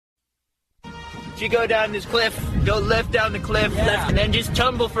If you go down this cliff, go left down the cliff, left, and then just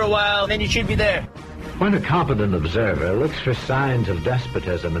tumble for a while, and then you should be there. When a competent observer looks for signs of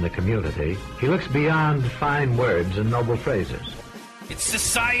despotism in a community, he looks beyond fine words and noble phrases. It's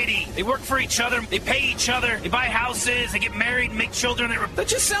society. They work for each other. They pay each other. They buy houses. They get married and make children. That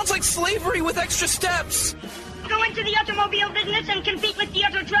just sounds like slavery with extra steps. Go into the automobile business and compete with the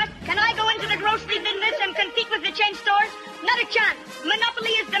auto trust? Can I go into the grocery business and compete with the chain stores? Not a chance. Monopoly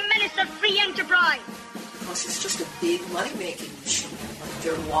is the menace of free enterprise. Because it's just a big money-making machine.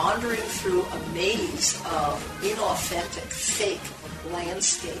 They're wandering through a maze of inauthentic, fake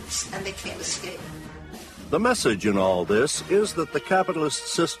landscapes, and they can't escape. The message in all this is that the capitalist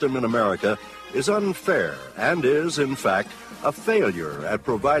system in America is unfair and is, in fact, a failure at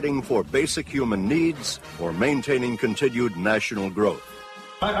providing for basic human needs or maintaining continued national growth.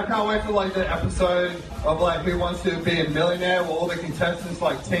 I can't wait for the episode of Who Wants to Be a Millionaire, where all the contestants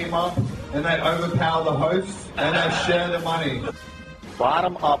team up and they overpower the host and they share the money.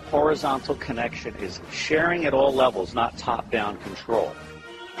 Bottom-up horizontal connection is sharing at all levels, not top-down control.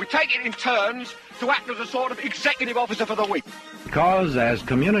 We take it in turns to act as a sort of executive officer for the week. Because as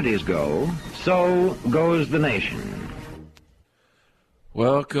communities go, so goes the nation.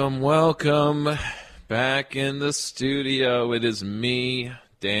 Welcome back in the studio. It is me,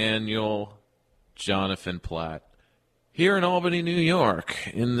 Daniel Jonathan Platt, here in Albany, New York,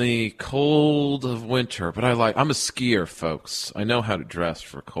 in the cold of winter. But I'm a skier, folks. I know how to dress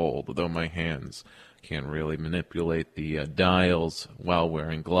for cold, although my hands can't really manipulate the dials while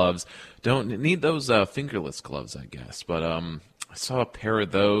wearing gloves. Don't need those fingerless gloves, I guess. But I saw a pair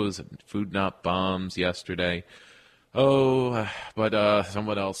of those at Food Not Bombs yesterday. But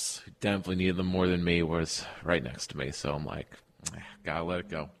someone else who definitely needed them more than me was right next to me. So I'm like, gotta let it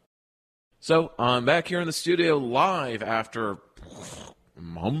go. So I'm back here in the studio live after a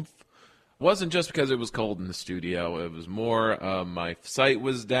month. It wasn't just because it was cold in the studio. It was more my site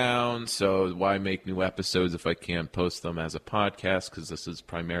was down, so why make new episodes if I can't post them as a podcast, because this is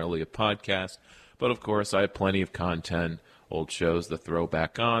primarily a podcast. But, of course, I have plenty of content, old shows to throw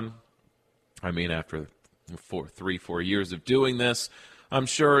back on. I mean, after 4 years of doing this, I'm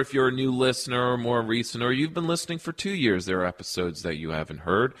sure if you're a new listener or more recent, or you've been listening for 2 years, there are episodes that you haven't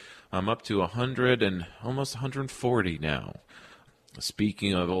heard. I'm up to 100 and almost 140 now.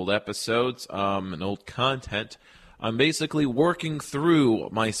 Speaking of old episodes and old content, I'm basically working through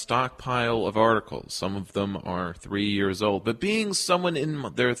my stockpile of articles. Some of them are 3 years old, but being someone in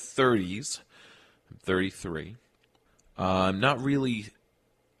their 30s, I'm 33, I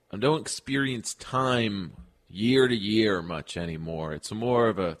don't experience time year to year much anymore. It's more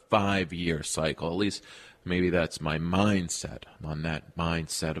of a 5-year cycle. At least maybe that's my mindset. I'm on that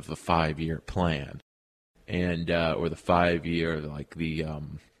mindset of the 5-year plan. And or the 5-year,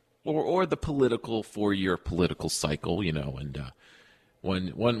 or the political 4-year political cycle, and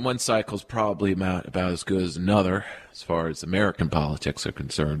one cycle is probably about as good as another as far as American politics are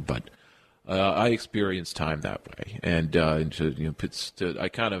concerned. But I experience time that way, and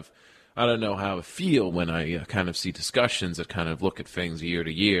I don't know how I feel when I kind of see discussions that kind of look at things year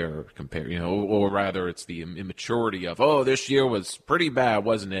to year, compare, or rather it's the immaturity of, this year was pretty bad,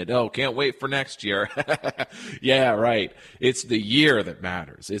 wasn't it? Oh, can't wait for next year. Yeah, right. It's the year that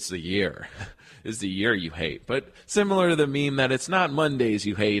matters. It's the year. It's the year you hate. But similar to the meme that it's not Mondays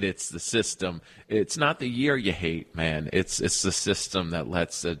you hate, it's the system. It's not the year you hate, man. It's the system that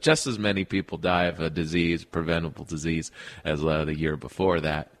lets just as many people die of a disease, preventable disease, as the year before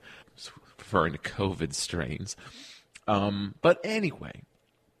that. Referring to COVID strains. But anyway,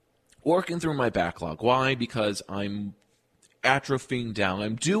 working through my backlog. Why? Because I'm atrophying down.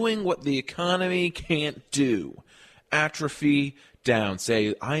 I'm doing what the economy can't do. Atrophy down.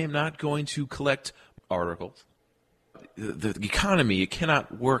 Say, I am not going to collect articles. The economy, it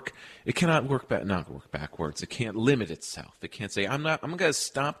cannot work backwards. It can't limit itself. It can't say, I'm going to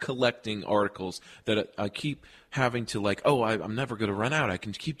stop collecting articles that I keep having to I'm never going to run out. I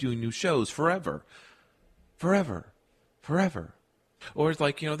can keep doing new shows forever. Or it's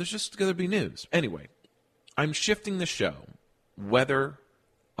there's just going to be news. Anyway, I'm shifting the show, whether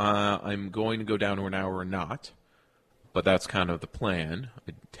I'm going to go down to an hour or not, but that's kind of the plan.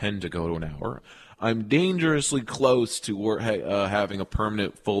 I tend to go to an hour. I'm dangerously close to having a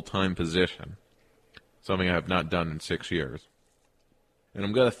permanent full-time position, something I have not done in 6 years. And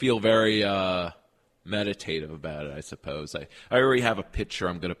I'm going to feel very meditative about it, I suppose. I already have a picture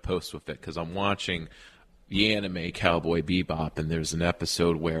I'm going to post with it because I'm watching the anime Cowboy Bebop, and there's an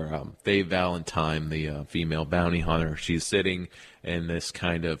episode where Faye Valentine, the female bounty hunter, she's sitting in this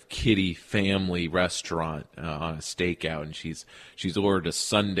kind of kiddie family restaurant on a stakeout, and she's ordered a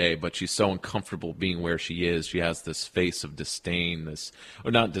sundae, but she's so uncomfortable being where she is. She has this face of disdain,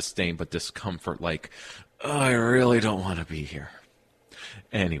 or not disdain, but discomfort, like, oh, I really don't want to be here.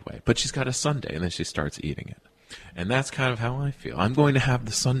 Anyway, but she's got a sundae, and then she starts eating it. And that's kind of how I feel. I'm going to have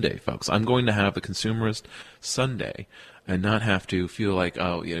the sundae, folks. I'm going to have the consumerist sundae and not have to feel like,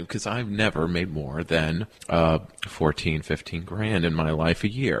 oh, because I've never made more than 14, 15 grand in my life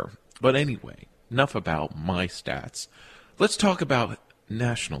a year. But anyway, enough about my stats. Let's talk about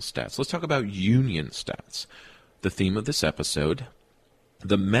national stats. Let's talk about union stats. The theme of this episode,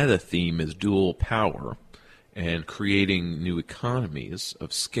 the meta theme, is dual power and creating new economies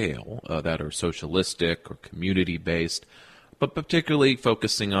of scale that are socialistic or community-based, but particularly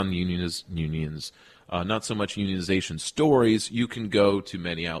focusing on unions, not so much unionization stories. You can go to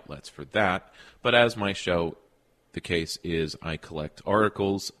many outlets for that, but as my show, the case is I collect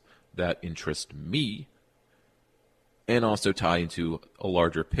articles that interest me and also tie into a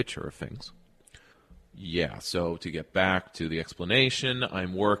larger picture of things. Yeah, so to get back to the explanation,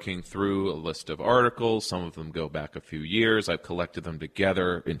 I'm working through a list of articles. Some of them go back a few years. I've collected them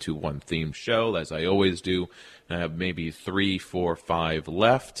together into one themed show, as I always do. And I have maybe 3, 4, 5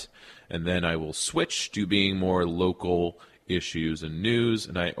 left, and then I will switch to being more local issues and news,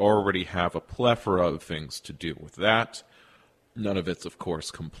 and I already have a plethora of things to do with that. None of it's, of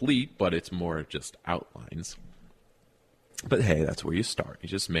course, complete, but it's more just outlines. But hey, that's where you start. You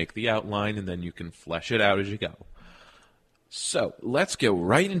just make the outline, and then you can flesh it out as you go. So let's get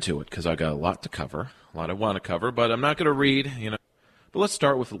right into it, because I got a lot to cover, a lot I want to cover, but I'm not going to read, But let's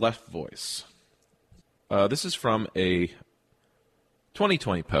start with Left Voice. This is from a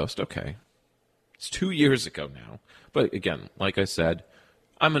 2020 post. Okay, it's 2 years ago now. But again, like I said,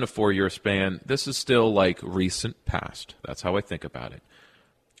 I'm in a 4-year span. This is still like recent past. That's how I think about it.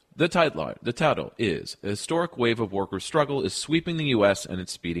 The title is, "A historic wave of worker struggle is sweeping the U.S. and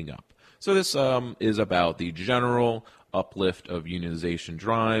it's speeding up." So this is about the general uplift of unionization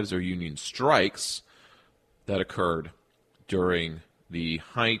drives or union strikes that occurred during the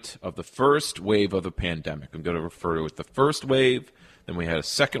height of the first wave of the pandemic. I'm going to refer to it the first wave, then we had a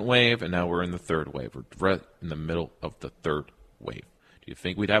second wave, and now we're in the third wave. We're right in the middle of the third wave. Do you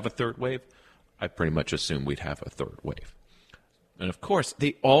think we'd have a third wave? I pretty much assume we'd have a third wave. And of course,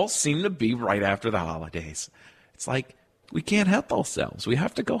 they all seem to be right after the holidays. It's like we can't help ourselves. We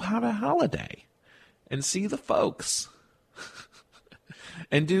have to go have a holiday and see the folks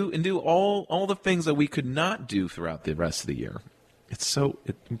and do all the things that we could not do throughout the rest of the year.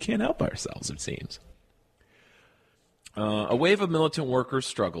 We can't help ourselves, it seems. A wave of militant workers'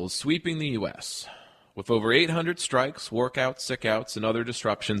 struggles sweeping the U.S. With over 800 strikes, workouts, sickouts, and other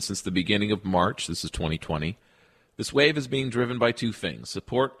disruptions since the beginning of March, this is 2020, this wave is being driven by two things: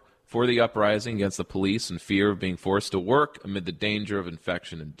 support for the uprising against the police and fear of being forced to work amid the danger of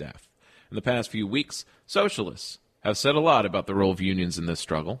infection and death. In the past few weeks, socialists have said a lot about the role of unions in this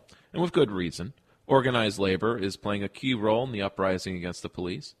struggle, and with good reason. Organized labor is playing a key role in the uprising against the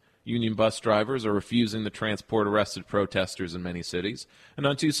police. Union bus drivers are refusing to transport arrested protesters in many cities, and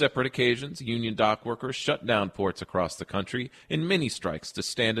on 2 separate occasions, union dock workers shut down ports across the country in mini strikes to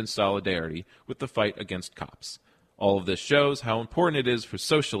stand in solidarity with the fight against cops. All of this shows how important it is for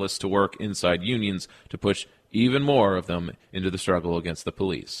socialists to work inside unions to push even more of them into the struggle against the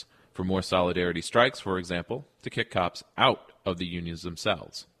police. For more solidarity strikes, for example, to kick cops out of the unions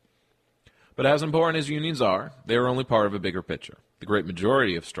themselves. But as important as unions are, they are only part of a bigger picture. The great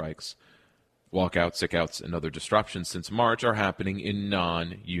majority of strikes, walkouts, sickouts, and other disruptions since March are happening in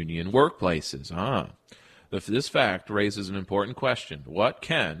non-union workplaces. This fact raises an important question. What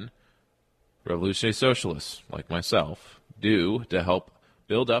can revolutionary socialists, like myself, do to help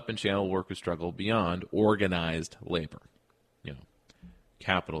build up and channel workers' struggle beyond organized labor?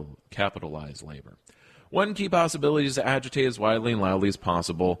 Capitalized labor. One key possibility is to agitate as widely and loudly as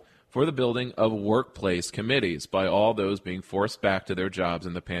possible for the building of workplace committees by all those being forced back to their jobs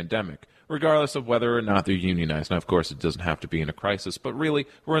in the pandemic, regardless of whether or not they're unionized. Now, of course, it doesn't have to be in a crisis, but really,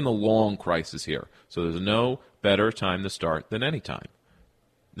 we're in the long crisis here. So there's no better time to start than any time.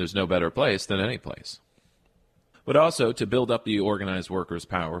 There's no better place than any place. But also to build up the organized workers'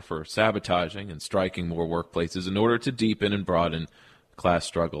 power for sabotaging and striking more workplaces in order to deepen and broaden class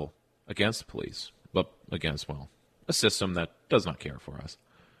struggle against the police, but against, a system that does not care for us.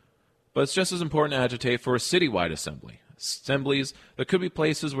 But it's just as important to agitate for a citywide assembly, assemblies that could be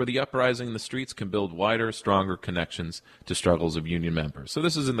places where the uprising in the streets can build wider, stronger connections to struggles of union members. So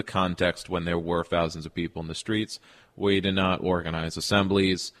this is in the context when there were thousands of people in the streets. We did not organize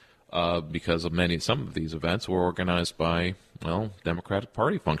assemblies because some of these events were organized by, Democratic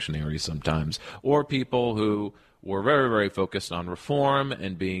Party functionaries sometimes, or people who were very, very focused on reform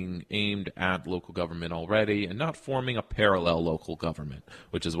and being aimed at local government already and not forming a parallel local government,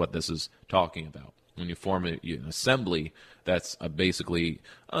 which is what this is talking about. When you form an assembly, that's basically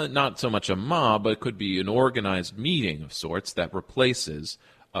not so much a mob, but it could be an organized meeting of sorts that replaces,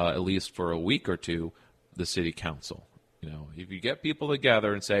 at least for a week or two, the city council. If you get people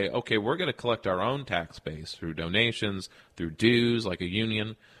together and say, okay, we're going to collect our own tax base through donations, through dues, like a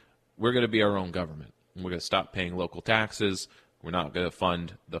union, we're going to be our own government. We're going to stop paying local taxes. We're not going to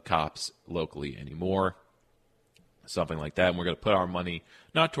fund the cops locally anymore. Something like that. And we're going to put our money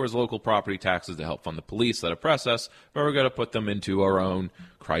not towards local property taxes to help fund the police that oppress us, but we're going to put them into our own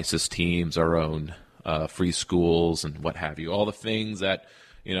crisis teams, our own free schools and what have you. All the things that,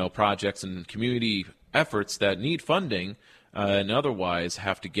 projects and community efforts that need funding and otherwise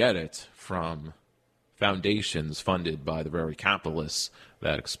have to get it from foundations funded by the very capitalists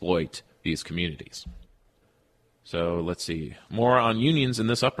that exploit these communities. So let's see. More on unions in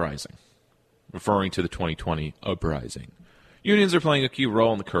this uprising, referring to the 2020 uprising. Unions are playing a key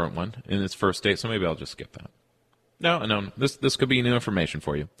role in the current one in its first state, so maybe I'll just skip that. No, this could be new information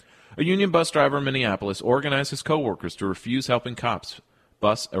for you. A union bus driver in Minneapolis organized his co-workers to refuse helping cops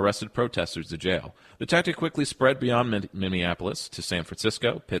bus arrested protesters to jail. The tactic quickly spread beyond Minneapolis to San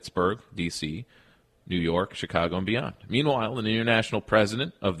Francisco, Pittsburgh, D.C., New York, Chicago, and beyond. Meanwhile, an international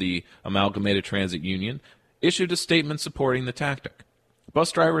president of the Amalgamated Transit Union issued a statement supporting the tactic.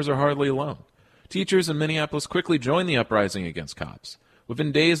 Bus drivers are hardly alone. Teachers in Minneapolis quickly joined the uprising against cops.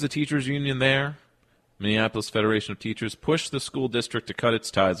 Within days, the teachers' union there, Minneapolis Federation of Teachers, pushed the school district to cut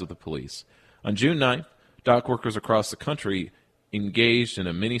its ties with the police. On June 9th, dock workers across the country engaged in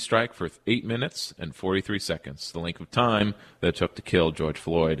a mini-strike for 8 minutes and 43 seconds, the length of time that it took to kill George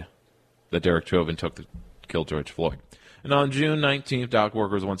Floyd, that Derek Chauvin took to kill George Floyd. And on June 19th, dock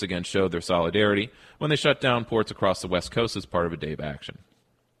workers once again showed their solidarity when they shut down ports across the West Coast as part of a day of action.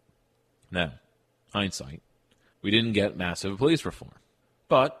 Now, hindsight, we didn't get massive police reform.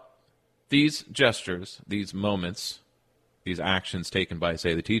 But these gestures, these moments, these actions taken by,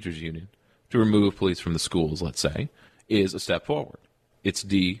 say, the teachers' union to remove police from the schools, let's say, is a step forward. It's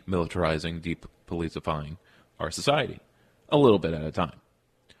demilitarizing, depolicifying our society, a little bit at a time.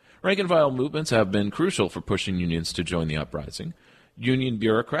 Rank-and-file movements have been crucial for pushing unions to join the uprising. Union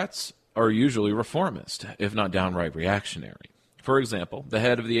bureaucrats are usually reformist, if not downright reactionary. For example, the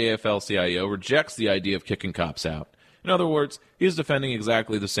head of the AFL-CIO rejects the idea of kicking cops out. In other words, he is defending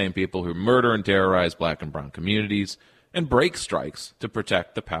exactly the same people who murder and terrorize black and brown communities and break strikes to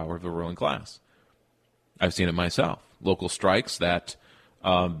protect the power of the ruling class. I've seen it myself. Local strikes that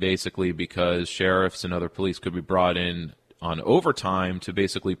basically because sheriffs and other police could be brought in on overtime to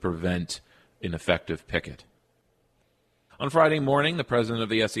basically prevent an effective picket. On Friday morning, the president of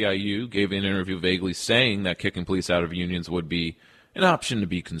the SEIU gave an interview vaguely saying that kicking police out of unions would be an option to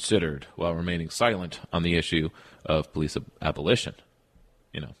be considered, while remaining silent on the issue of police abolition.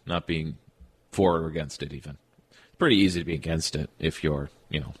 Not being for or against it even. It's pretty easy to be against it if you're,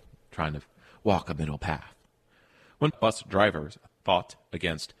 trying to walk a middle path. When bus drivers fought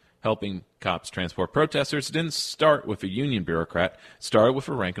against helping cops transport protesters, it didn't start with a union bureaucrat, it started with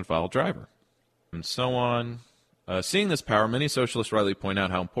a rank-and-file driver. And so on. Seeing this power, many socialists rightly point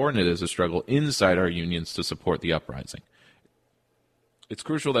out how important it is to struggle inside our unions to support the uprising. It's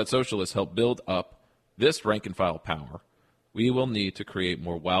crucial that socialists help build up this rank-and-file power. We will need to create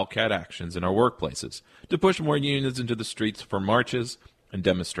more wildcat actions in our workplaces, to push more unions into the streets for marches and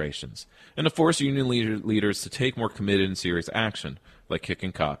demonstrations, and to force union leaders to take more committed and serious action, like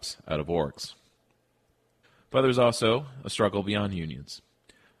kicking cops out of orgs. But there's also a struggle beyond unions.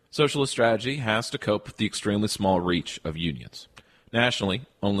 Socialist strategy has to cope with the extremely small reach of unions. Nationally,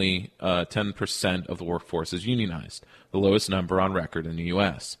 only 10% of the workforce is unionized, the lowest number on record in the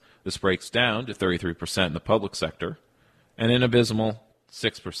U.S. This breaks down to 33% in the public sector and an abysmal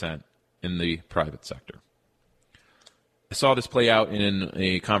 6% in the private sector. I saw this play out in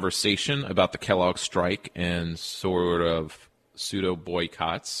a conversation about the Kellogg strike and sort of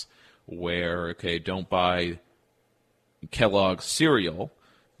pseudo-boycotts where, don't buy Kellogg cereal,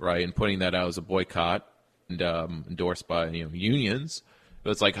 right, and putting that out as a boycott and endorsed by unions.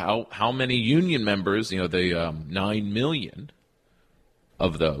 But it's like how many union members, the 9 million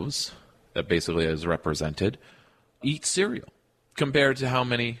of those that basically is represented, eat cereal compared to how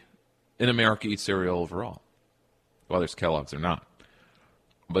many in America eat cereal overall. whether it's Kellogg's or not.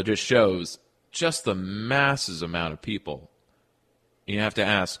 But it shows just the masses amount of people. You have to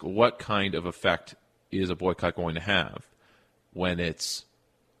ask, what kind of effect is a boycott going to have when it's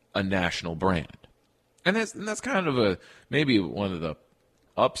a national brand? And that's kind of maybe one of the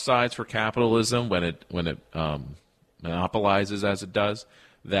upsides for capitalism when it monopolizes as it does.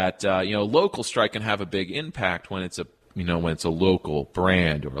 That local strike can have a big impact when it's a local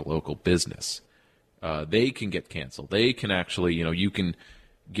brand or a local business. They can get canceled. They can actually you can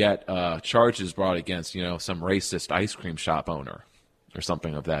get charges brought against some racist ice cream shop owner or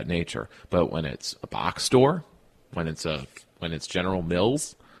something of that nature. But when it's a box store, when it's General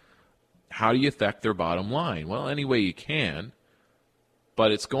Mills, how do you affect their bottom line? Well, any way you can,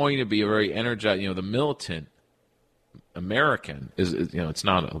 but it's going to be a very energized. The militant American is it's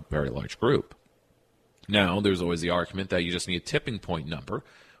not a very large group. Now, there's always the argument that you just need a tipping point number,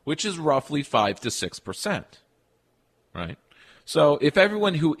 which is roughly 5 to 6%, right? So if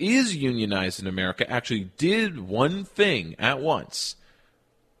everyone who is unionized in America actually did one thing at once,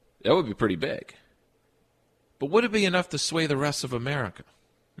 that would be pretty big. But would it be enough to sway the rest of America?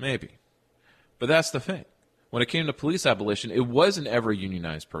 Maybe. But that's the thing. When it came to police abolition, it wasn't every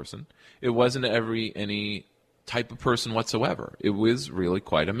unionized person. It wasn't any type of person whatsoever. It was really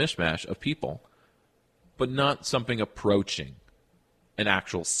quite a mishmash of people, but not something approaching an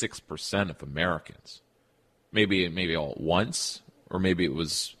actual 6% of Americans. Maybe all at once, or maybe it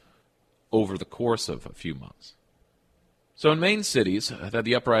was over the course of a few months. So in main cities that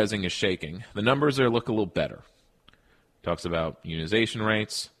the uprising is shaking, the numbers look a little better. Talks about unionization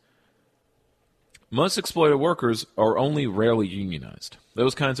rates. Most exploited workers are only rarely unionized.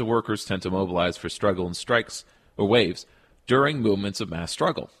 Those kinds of workers tend to mobilize for struggle and strikes or waves during movements of mass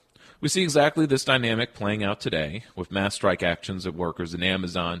struggle. We see exactly this dynamic playing out today with mass strike actions of workers in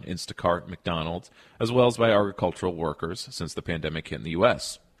Amazon, Instacart, McDonald's, as well as by agricultural workers since the pandemic hit in the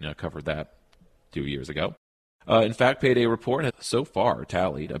U.S. I covered that 2 years ago. In fact, Payday Report has so far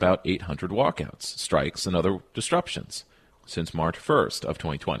tallied about 800 walkouts, strikes, and other disruptions since March 1st of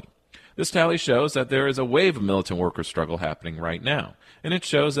 2020. This tally shows that there is a wave of militant worker struggle happening right now, and it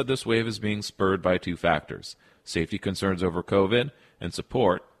shows that this wave is being spurred by two factors: safety concerns over COVID and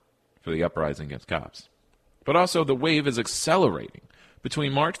support for the uprising against cops. But also, the wave is accelerating.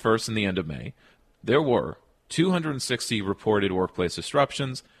 Between March 1st and the end of May, there were 260 reported workplace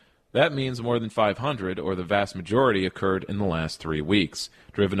disruptions. That means more than 500, or the vast majority, occurred in the last 3 weeks,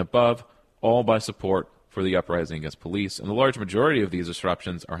 driven above all by support for the uprising against police, and the large majority of these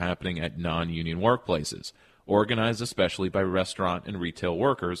disruptions are happening at non-union workplaces, organized especially by restaurant and retail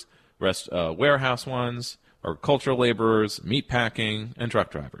workers, warehouse ones, agricultural laborers, meatpacking, and truck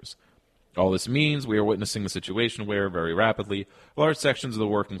drivers. All this means we are witnessing a situation where, very rapidly, large sections of the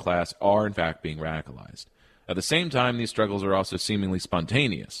working class are in fact being radicalized. At the same time, these struggles are also seemingly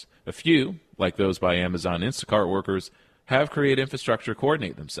spontaneous. A few, like those by Amazon Instacart workers, have created infrastructure to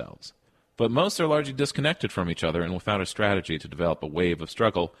coordinate themselves. But most are largely disconnected from each other and without a strategy to develop a wave of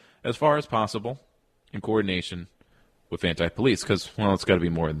struggle as far as possible in coordination with anti-police. Because, well, it's got to be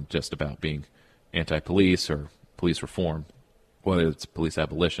more than just about being anti-police or police reform, whether it's police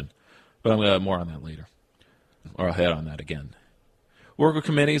abolition. But I'm going to have more on that later. Or I'll head on that again. Worker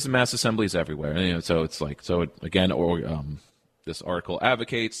committees and mass assemblies everywhere. And, this article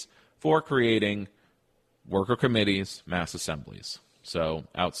advocates for creating worker committees, mass assemblies. So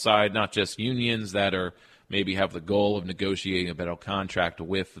outside, not just unions that are maybe have the goal of negotiating a better contract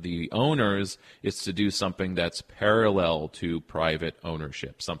with the owners, it's to do something that's parallel to private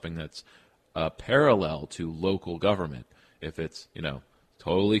ownership, something that's parallel to local government. If it's,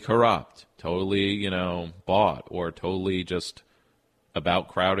 totally corrupt, totally, bought, or totally just about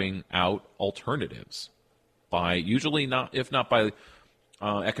crowding out alternatives by usually not, if not by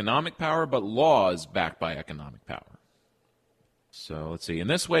economic power, but laws backed by economic power. So let's see. In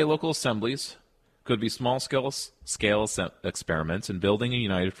this way, local assemblies could be small-scale experiments in building a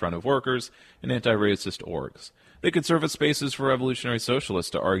united front of workers and anti-racist orgs. They could serve as spaces for revolutionary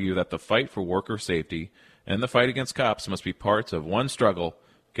socialists to argue that the fight for worker safety and the fight against cops must be parts of one struggle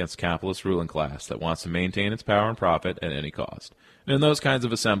against capitalist ruling class that wants to maintain its power and profit at any cost. And in those kinds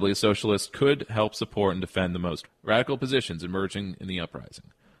of assemblies, socialists could help support and defend the most radical positions emerging in the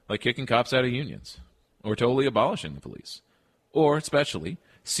uprising, like kicking cops out of unions, or totally abolishing the police, or, especially,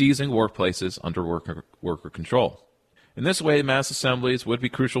 seizing workplaces under worker control. In this way, mass assemblies would be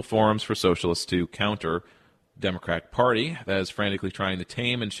crucial forums for socialists to counter the Democratic Party that is frantically trying to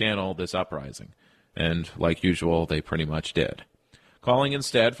tame and channel this uprising. And, like usual, they pretty much did. Calling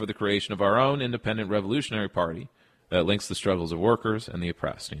instead for the creation of our own independent revolutionary party that links the struggles of workers and the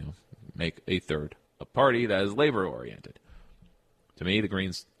oppressed, make a third a party that is labor-oriented. To me, the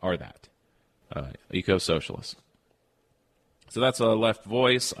Greens are that. Eco-socialists. So that's a Left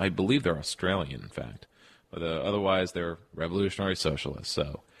Voice. I believe they're Australian, in fact. But otherwise, they're revolutionary socialists.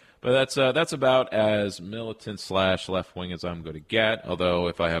 But that's about as militant / left-wing as I'm going to get. Although,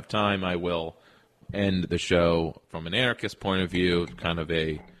 if I have time, I will end the show from an anarchist point of view, kind of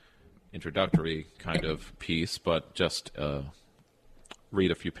a introductory kind of piece, but just read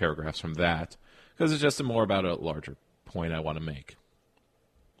a few paragraphs from that, because it's just more about a larger point I want to make.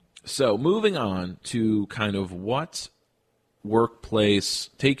 So moving on to kind of what workplace,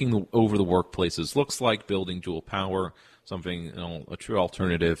 taking over the workplaces looks like, building dual power, something, a true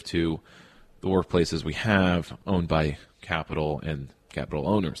alternative to the workplaces we have owned by capital and capital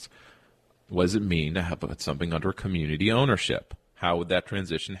owners. What does it mean to have something under community ownership? How would that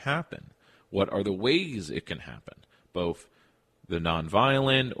transition happen? What are the ways it can happen? Both the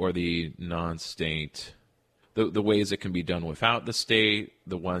nonviolent or the non-state, the ways it can be done without the state,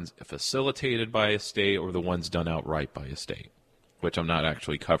 the ones facilitated by a state, or the ones done outright by a state, which I'm not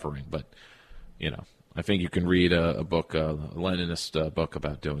actually covering, but, I think you can read a book, a Leninist book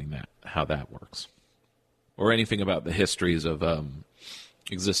about doing that, how that works. Or anything about the histories of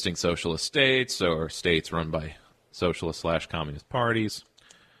existing socialist states or states run by socialist / communist parties,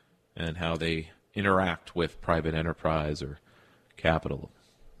 and how they interact with private enterprise or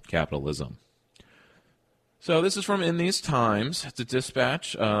capitalism. So this is from In These Times. It's a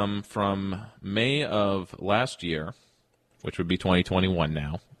dispatch from May of last year, which would be 2021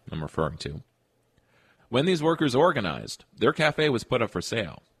 now, I'm referring to. When these workers organized, their cafe was put up for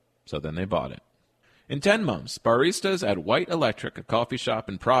sale, so then they bought it. In 10 months, baristas at White Electric, a coffee shop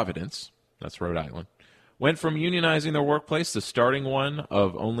in Providence, that's Rhode Island, went from unionizing their workplace to starting one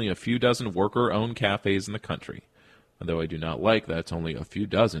of only a few dozen worker-owned cafes in the country. Although I do not like that it's only a few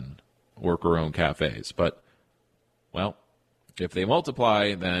dozen worker-owned cafes. But, well, if they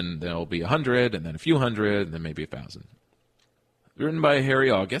multiply, then there'll be 100, and then a few hundred, and then maybe 1,000. Written by Harry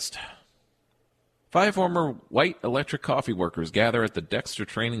August. 5 former White Electric coffee workers gather at the Dexter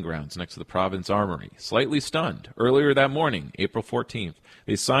training grounds next to the Providence Armory. Slightly stunned, earlier that morning, April 14th,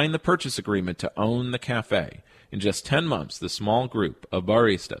 they signed the purchase agreement to own the cafe. In just 10 months, the small group of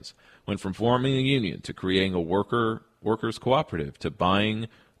baristas went from forming a union to creating a workers' cooperative to buying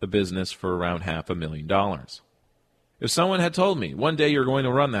the business for around $500,000. If someone had told me, one day you're going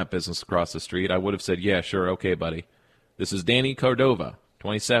to run that business across the street, I would have said, yeah, sure, okay, buddy. This is Danny Cordova,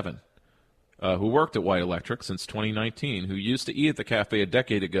 27. Who worked at White Electric since 2019, who used to eat at the cafe a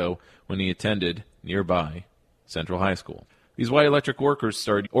decade ago when he attended nearby Central High School. These White Electric workers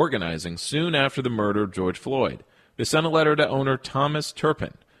started organizing soon after the murder of George Floyd. They sent a letter to owner Thomas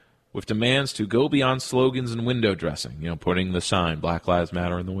Turpin with demands to go beyond slogans and window dressing, putting the sign, Black Lives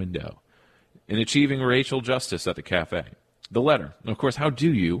Matter, in the window, and achieving racial justice at the cafe. The letter, and of course, how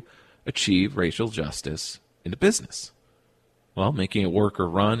do you achieve racial justice in a business? Well, making it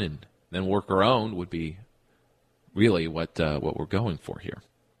worker-run and then worker-owned would be really what we're going for here.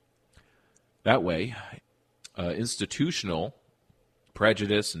 That way, institutional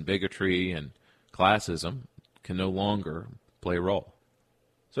prejudice and bigotry and classism can no longer play a role.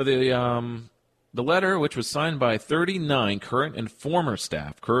 So the letter, which was signed by 39 current and former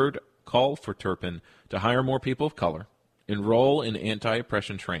staff, called for Turpin to hire more people of color, enroll in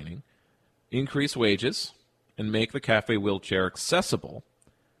anti-oppression training, increase wages, and make the cafe wheelchair accessible,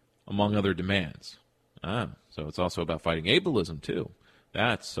 among other demands. So it's also about fighting ableism, too.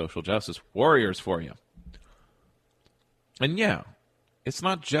 That's social justice warriors for you. And yeah, it's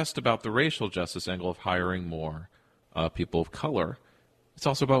not just about the racial justice angle of hiring more people of color. It's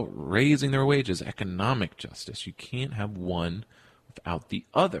also about raising their wages, economic justice. You can't have one without the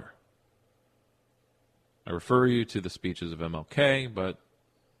other. I refer you to the speeches of MLK, but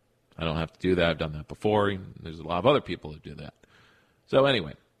I don't have to do that. I've done that before. There's a lot of other people who do that. So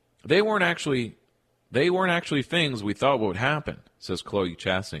anyway, they weren't actually things we thought would happen, says Chloe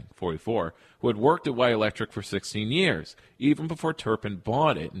Chasting, 44, who had worked at White Electric for 16 years, even before Turpin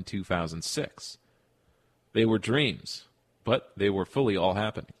bought it in 2006. They were dreams, but they were fully all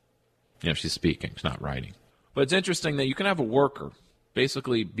happening. She's speaking, she's not writing. But it's interesting that you can have a worker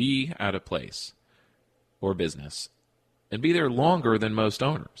basically be at a place or business and be there longer than most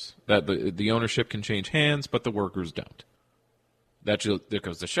owners. That the ownership can change hands, but the workers don't. That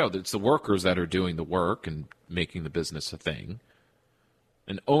goes to show that it's the workers that are doing the work and making the business a thing.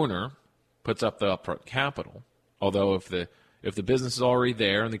 An owner puts up the upfront capital, although if the business is already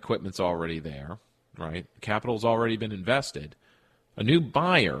there and the equipment's already there, right, the capital's already been invested, a new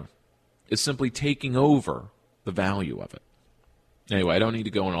buyer is simply taking over the value of it. Anyway, I don't need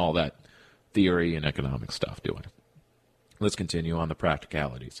to go into all that theory and economic stuff, do I? Let's continue on the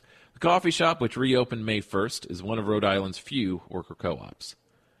practicalities. The coffee shop, which reopened May 1st, is one of Rhode Island's few worker co-ops.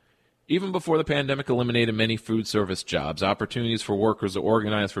 Even before the pandemic eliminated many food service jobs, opportunities for workers to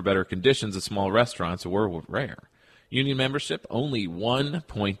organize for better conditions at small restaurants were rare. Union membership only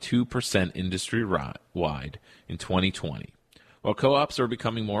 1.2% industry-wide in 2020. While co-ops are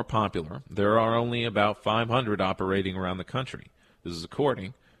becoming more popular, there are only about 500 operating around the country. This is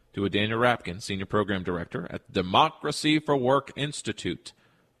according to Daniel Rapkin, Senior Program Director at the Democracy for Work Institute,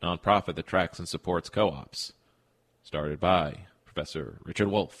 nonprofit that tracks and supports co-ops, started by Professor Richard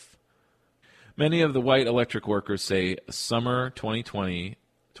Wolff. Many of the white electric workers say summer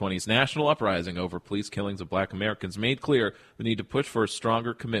 2020's national uprising over police killings of black Americans made clear the need to push for a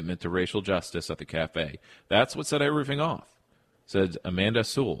stronger commitment to racial justice at the cafe. That's what set everything off, said Amanda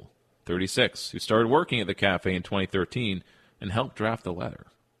Sewell, 36, who started working at the cafe in 2013 and helped draft the letter.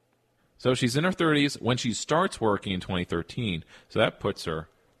 So she's in her 30s when she starts working in 2013, so that puts her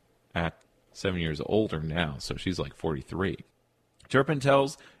at 7 years older now, so she's like 43. Turpin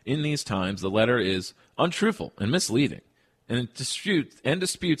tells in these times the letter is untruthful and misleading, and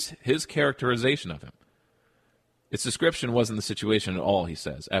disputes his characterization of him. Its description wasn't the situation at all, he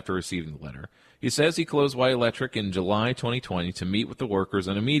says, after receiving the letter. He says he closed White Electric in July 2020 to meet with the workers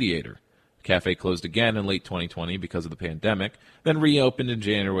and a mediator. The cafe closed again in late 2020 because of the pandemic, then reopened in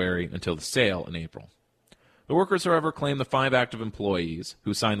January until the sale in April. The workers, however, claim the 5 active employees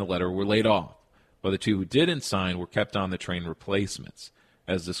who signed the letter were laid off, while the 2 who didn't sign were kept on the train replacements,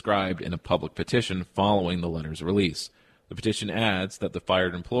 as described in a public petition following the letter's release. The petition adds that the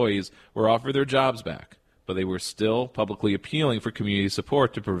fired employees were offered their jobs back, but they were still publicly appealing for community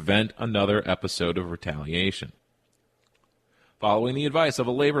support to prevent another episode of retaliation. Following the advice of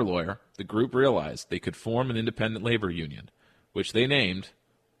a labor lawyer, the group realized they could form an independent labor union, which they named,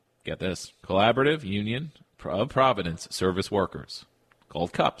 get this, Collaborative Union of Providence Service Workers,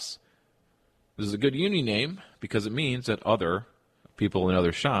 called CUPS. This is a good union name because it means that other people in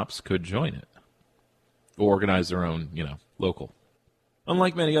other shops could join it, or organize their own, local.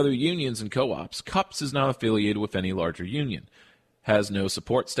 Unlike many other unions and co-ops, CUPS is not affiliated with any larger union, has no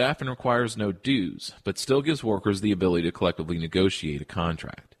support staff, and requires no dues, but still gives workers the ability to collectively negotiate a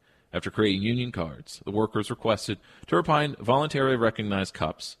contract. After creating union cards, the workers requested Turpin voluntarily recognize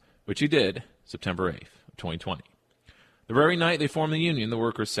CUPS, which he did September 8th, 2020. The very night they formed the union, the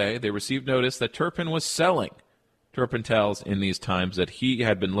workers say, they received notice that Turpin was selling. Turpin tells in these times that he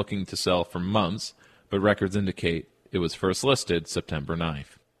had been looking to sell for months, but records indicate it was first listed September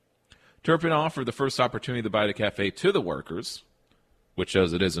 9th. Turpin offered the first opportunity to buy the cafe to the workers, which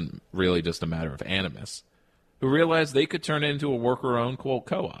shows it isn't really just a matter of animus, who realized they could turn it into a worker-owned, quote,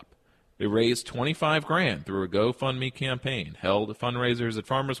 co-op. They raised $25,000 through a GoFundMe campaign, held fundraisers at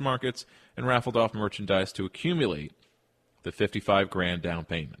farmers markets, and raffled off merchandise to accumulate the $55,000 down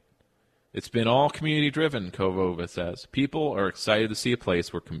payment. It's been all community-driven, Kovova says. People are excited to see a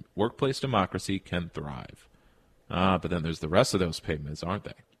place where workplace democracy can thrive. But then there's the rest of those payments, aren't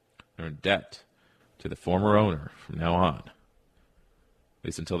they? They're in debt to the former owner from now on. At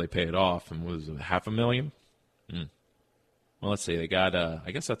least until they pay it off. And what was it, $500,000? Well, let's see. They got,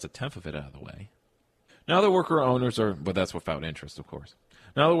 I guess that's a tenth of it out of the way. Now the worker owners are, but that's without interest, of course.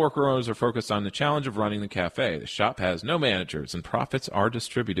 Now the worker owners are focused on the challenge of running the cafe. The shop has no managers, and profits are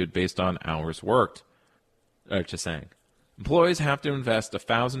distributed based on hours worked. Just saying. Employees have to invest a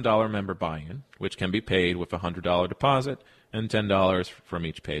 $1,000 member buy-in, which can be paid with a $100 deposit and $10 from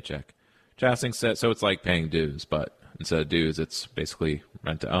each paycheck. Chasing said, so it's like paying dues, but instead of dues, it's basically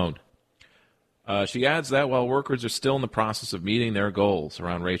rent to own. She adds that while workers are still in the process of meeting their goals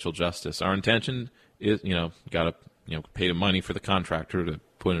around racial justice, our intention is, got to, pay the money for the contractor to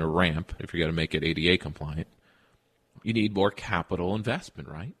put in a ramp if you're going to make it ADA compliant. You need more capital investment,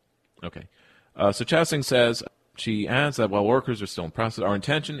 right? Okay. So Chasing says, she adds that while workers are still in process, our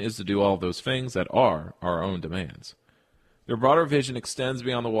intention is to do all those things that are our own demands. Their broader vision extends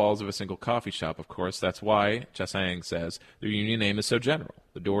beyond the walls of a single coffee shop, of course. That's why, Chasang says, their union name is so general.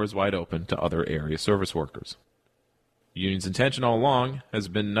 The door is wide open to other area service workers. The union's intention all along has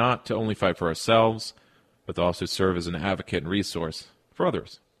been not to only fight for ourselves, but to also serve as an advocate and resource for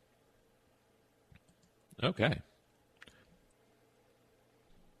others. Okay.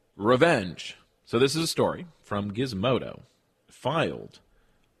 Revenge. So this is a story from Gizmodo, filed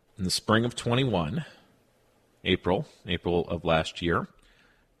in the spring of 21, April of last year,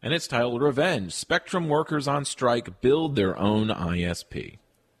 and it's titled Revenge, Spectrum Workers on Strike Build Their Own ISP,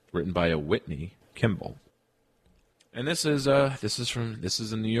 written by a Whitney Kimball. And this is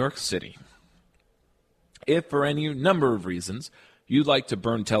in New York City. If for any number of reasons you'd like to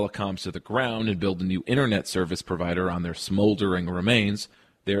burn telecoms to the ground and build a new internet service provider on their smoldering remains,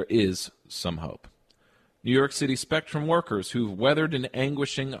 there is some hope. New York City Spectrum workers who've weathered an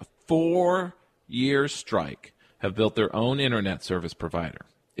anguishing 4-year strike have built their own internet service provider.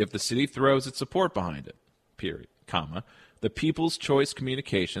 If the city throws its support behind it, period, comma, the People's Choice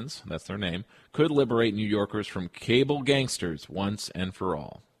Communications, that's their name, could liberate New Yorkers from cable gangsters once and for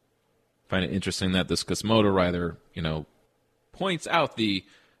all. I find it interesting that this Gizmodo writer, points out the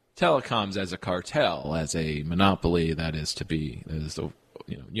telecoms as a cartel, as a monopoly that is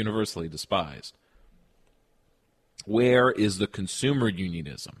universally despised. Where is the consumer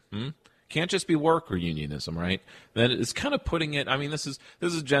unionism? Can't just be worker unionism, right? Then it's kind of putting it. I mean, this is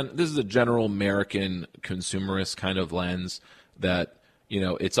a general American consumerist kind of lens that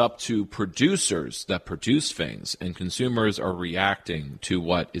it's up to producers that produce things, and consumers are reacting to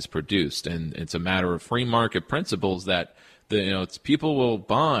what is produced, and it's a matter of free market principles that people will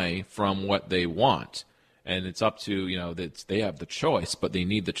buy from what they want, and it's up to that they have the choice, but they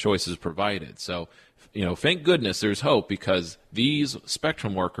need the choices provided. So. Thank goodness there's hope, because these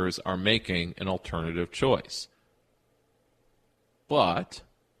Spectrum workers are making an alternative choice. But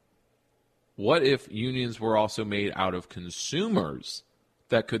what if unions were also made out of consumers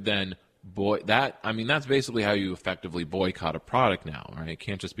that could then that's basically how you effectively boycott a product now, right? It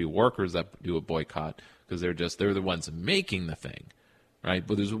can't just be workers that do a boycott, because they're the ones making the thing, right?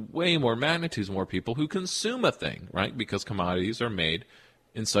 But there's way more magnitudes, more people who consume a thing, right? Because commodities are made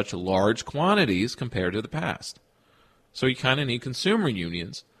in such large quantities compared to the past. So you kind of need consumer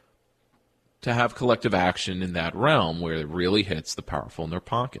unions to have collective action in that realm where it really hits the powerful in their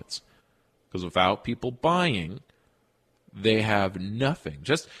pockets. Because without people buying, they have nothing.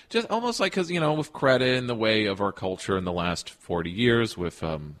 Just almost like, because, with credit in the way of our culture in the last 40 years with,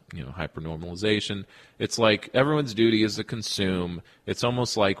 hyper-normalization, it's like everyone's duty is to consume. It's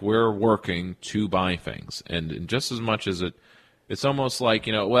almost like we're working to buy things. And just as much as it's almost like,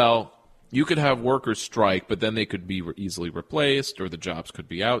 you could have workers strike, but then they could be easily replaced, or the jobs could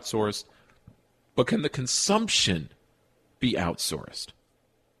be outsourced. But can the consumption be outsourced?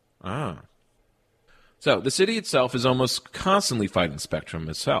 So the city itself is almost constantly fighting Spectrum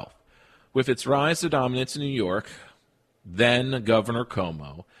itself. With its rise to dominance in New York, then Governor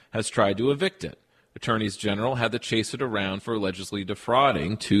Cuomo has tried to evict it. Attorneys General had to chase it around for allegedly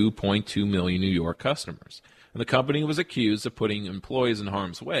defrauding 2.2 million New York customers. And the company was accused of putting employees in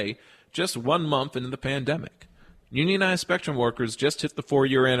harm's way just 1 month into the pandemic. Unionized Spectrum workers just hit the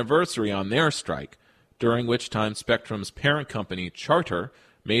 4-year anniversary on their strike, during which time Spectrum's parent company, Charter,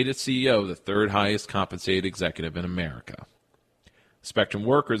 made its CEO the third highest compensated executive in America. Spectrum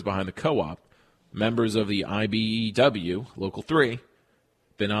workers behind the co-op, members of the IBEW, Local 3,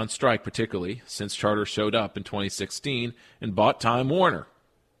 been on strike particularly since Charter showed up in 2016 and bought Time Warner.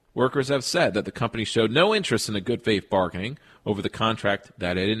 Workers have said that the company showed no interest in a good faith bargaining over the contract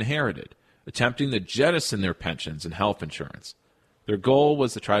that it inherited, attempting to jettison their pensions and health insurance. Their goal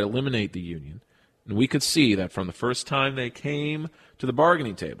was to try to eliminate the union, and we could see that from the first time they came to the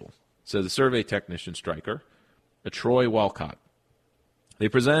bargaining table, said the survey technician striker, Troy Walcott. They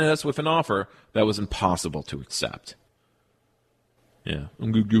presented us with an offer that was impossible to accept. Yeah,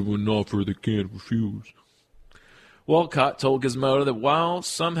 I'm going to give them an offer they can't refuse. Walcott told Gizmodo that while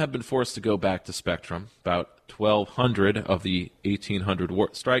some have been forced to go back to Spectrum, about 1,200 of the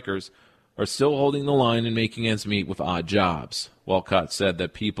 1,800 strikers are still holding the line and making ends meet with odd jobs. Walcott said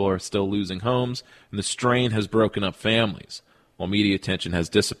that people are still losing homes, and the strain has broken up families, while media attention has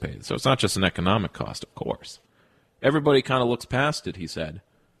dissipated. So it's not just an economic cost, of course. Everybody kind of looks past it, he said.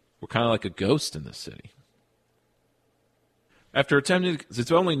 We're kind of like a ghost in this city. After attempting,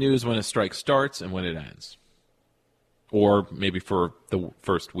 it's only news when a strike starts and when it ends, or maybe for the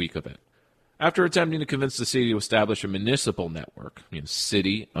first week of it. After attempting to convince the city to establish a municipal network,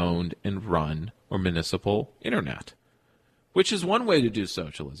 city-owned and run, or municipal internet, which is one way to do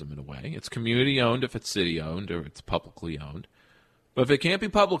socialism in a way. It's community-owned if it's city-owned or it's publicly owned. But if it can't be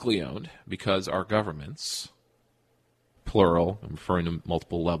publicly owned, because our governments, plural, I'm referring to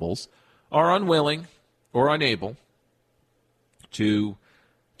multiple levels, are unwilling or unable to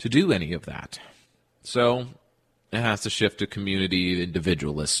do any of that. So it has to shift to community,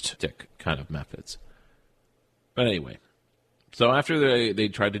 individualistic kind of methods. But anyway, so after they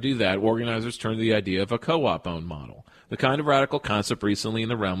tried to do that, organizers turned to the idea of a co-op-owned model, the kind of radical concept recently in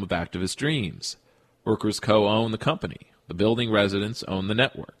the realm of activist dreams. Workers co-own the company. The building residents own the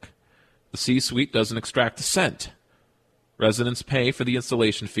network. The C-suite doesn't extract a cent. Residents pay for the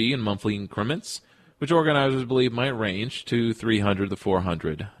installation fee in monthly increments, which organizers believe might range to $300 to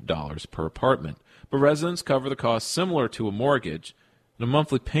 $400 per apartment. But residents cover the cost similar to a mortgage and a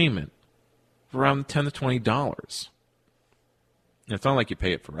monthly payment of around $10 to $20. And it's not like you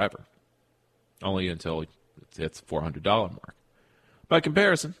pay it forever, only until it hits the $400 mark. By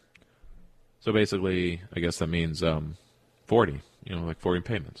comparison, so basically, I guess that means 40, like 40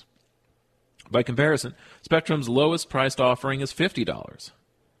 payments. By comparison, Spectrum's lowest priced offering is $50,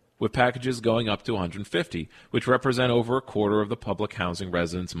 with packages going up to $150, which represent over a quarter of the public housing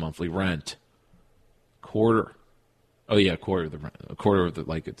residents' monthly rent. Quarter. Oh yeah, a quarter of the rent. A quarter of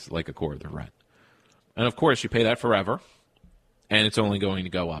the it's like a quarter of the rent. And of course, you pay that forever, and it's only going to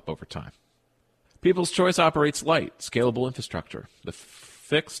go up over time. People's Choice operates light, scalable infrastructure. The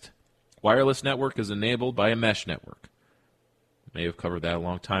fixed wireless network is enabled by a mesh network. May have covered that a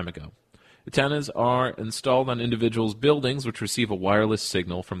long time ago. Antennas are installed on individuals' buildings, which receive a wireless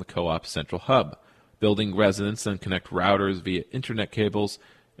signal from the co-op's central hub. Building residents then connect routers via internet cables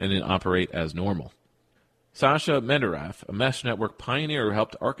and then operate as normal. Sasha Menderev, a mesh network pioneer who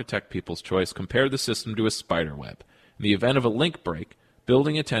helped architect People's Choice, compared the system to a spider web. In the event of a link break,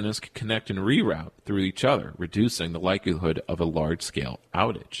 building antennas can connect and reroute through each other, reducing the likelihood of a large-scale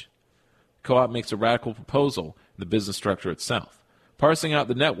outage. Co-op makes a radical proposal in the business structure itself. Parsing out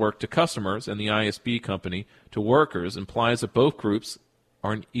the network to customers and the ISP company to workers implies that both groups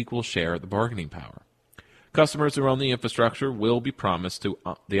are an equal share of the bargaining power. Customers who own the infrastructure will be promised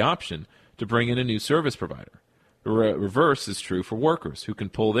the option to bring in a new service provider. The reverse is true for workers who can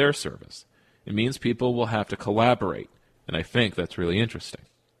pull their service. It means people will have to collaborate, and I think that's really interesting.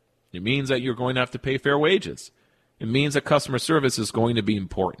 It means that you're going to have to pay fair wages. It means that customer service is going to be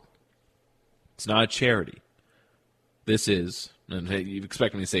important. It's not a charity. This is, and you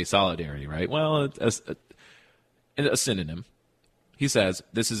expect me to say solidarity, right? Well, a synonym. He says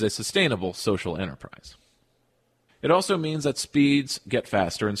this is a sustainable social enterprise. It also means that speeds get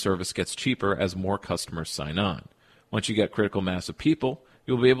faster and service gets cheaper as more customers sign on. Once you get critical mass of people,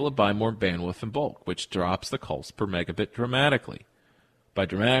 you'll be able to buy more bandwidth in bulk, which drops the cost per megabit dramatically. By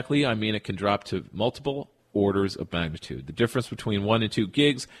dramatically, I mean it can drop to multiple orders of magnitude. The difference between 1 and 2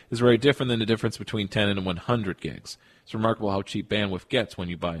 gigs is very different than the difference between 10 and 100 gigs. It's remarkable how cheap bandwidth gets when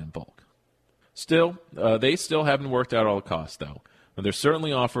you buy in bulk. Still, they still haven't worked out all the costs, though, and they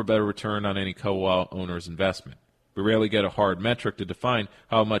certainly offer a better return on any co-owner's investment. We rarely get a hard metric to define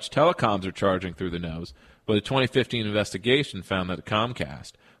how much telecoms are charging through the nose, but a 2015 investigation found that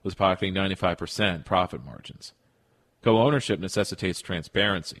Comcast was pocketing 95% profit margins. Co-ownership necessitates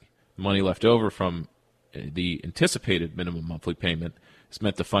transparency. The money left over from the anticipated minimum monthly payment is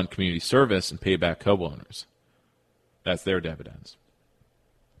meant to fund community service and pay back co-owners. That's their dividends.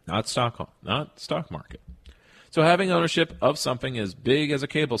 Not stock market. So having ownership of something as big as a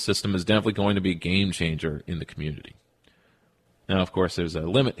cable system is definitely going to be a game changer in the community. Now, of course, there's a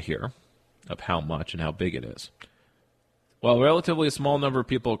limit here of how much and how big it is. While relatively a small number of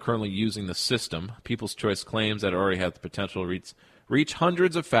people are currently using the system, People's Choice claims that it already has the potential to reach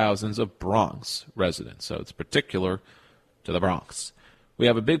hundreds of thousands of Bronx residents. So it's particular to the Bronx. We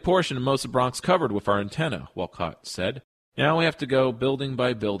have a big portion of most of Bronx covered with our antenna, Walcott said. Now we have to go building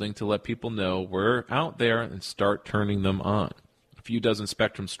by building to let people know we're out there and start turning them on. A few dozen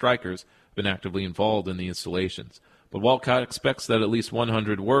Spectrum strikers have been actively involved in the installations, but Walcott expects that at least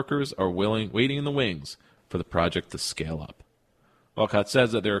 100 workers are waiting in the wings for the project to scale up. Walcott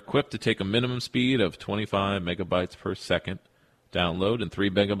says that they're equipped to take a minimum speed of 25 megabytes per second download and 3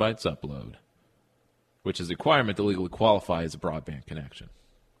 megabytes upload, which is a requirement to legally qualify as a broadband connection.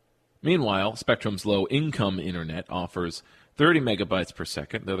 Meanwhile, Spectrum's low-income internet offers 30 megabytes per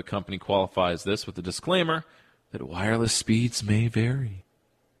second, though the company qualifies this with the disclaimer that wireless speeds may vary.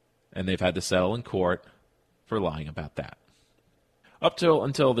 And they've had to settle in court for lying about that.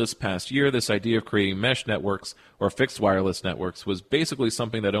 Until this past year, this idea of creating mesh networks or fixed wireless networks was basically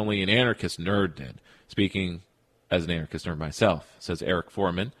something that only an anarchist nerd did. Speaking as an anarchist nerd myself, says Eric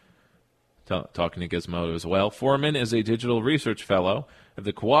Foreman, talking to Gizmodo as well. Foreman is a digital research fellow at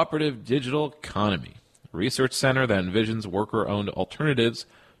the Cooperative Digital Economy, a research center that envisions worker-owned alternatives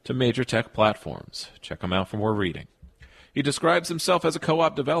to major tech platforms. Check him out for more reading. He describes himself as a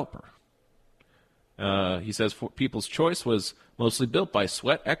co-op developer. He says People's Choice was mostly built by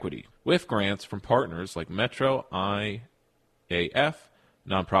sweat equity, with grants from partners like Metro IAF,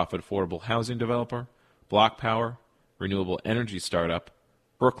 nonprofit affordable housing developer, Block Power, renewable energy startup,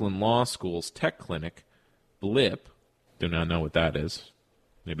 Brooklyn Law School's tech clinic, Blip, do not know what that is,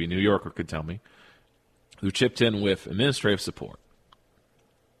 maybe a New Yorker could tell me, who chipped in with administrative support.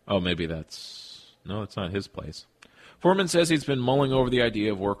 Oh, maybe that's not his place. Foreman says he's been mulling over the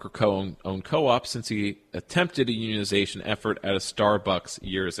idea of worker-owned co-ops since he attempted a unionization effort at a Starbucks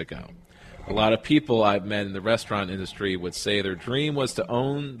years ago. A lot of people I've met in the restaurant industry would say their dream was to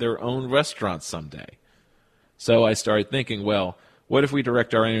own their own restaurant someday. So I started thinking, well, what if we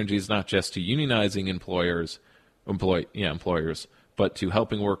direct our energies not just to unionizing employers, but to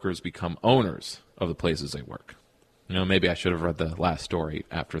helping workers become owners of the places they work? Maybe I should have read the last story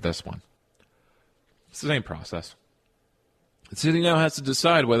after this one. It's the same process. The city now has to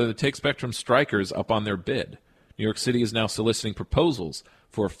decide whether to take Spectrum strikers up on their bid. New York City is now soliciting proposals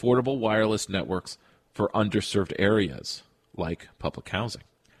for affordable wireless networks for underserved areas, like public housing.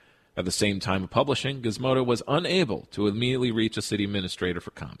 At the same time of publishing, Gizmodo was unable to immediately reach a city administrator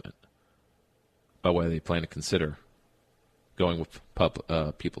for comment about whether they plan to consider going with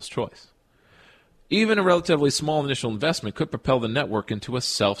People's Choice. Even a relatively small initial investment could propel the network into a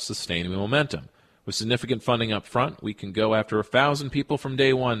self-sustaining momentum. With significant funding up front, we can go after 1,000 people from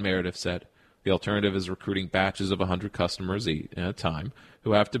day one, Meredith said. The alternative is recruiting batches of 100 customers at a time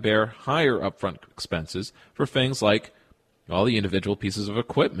who have to bear higher upfront expenses for things like all the individual pieces of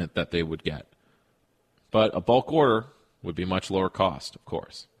equipment that they would get. But a bulk order would be much lower cost, of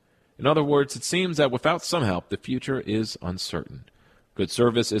course. In other words, it seems that without some help, the future is uncertain. Good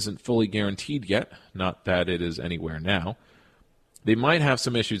service isn't fully guaranteed yet, not that it is anywhere now. They might have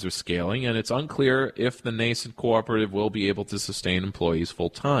some issues with scaling, and it's unclear if the nascent cooperative will be able to sustain employees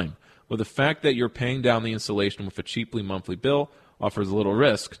full-time. With the fact that you're paying down the installation with a cheaply monthly bill offers little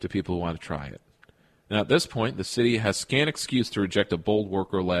risk to people who want to try it. Now, at this point, the city has scant excuse to reject a bold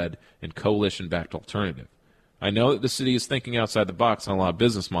worker-led and coalition-backed alternative. I know that the city is thinking outside the box on a lot of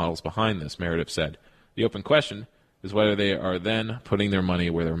business models behind this, Meredith said. The open question is whether they are then putting their money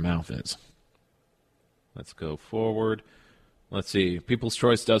where their mouth is. Let's go forward. Let's see. People's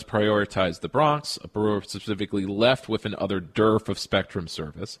Choice does prioritize the Bronx, a borough specifically left with an utter dearth of Spectrum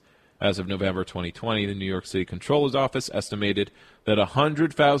service. As of November 2020, the New York City Comptroller's Office estimated that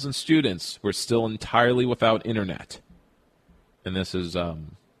 100,000 students were still entirely without internet. And this is,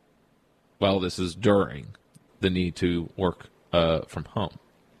 this is during the need to work from home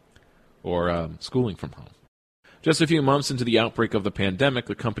or schooling from home. Just a few months into the outbreak of the pandemic,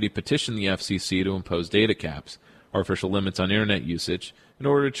 the company petitioned the FCC to impose data caps, artificial limits on internet usage, in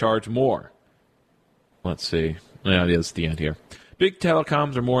order to charge more. Let's see. Yeah, it is the end here. Big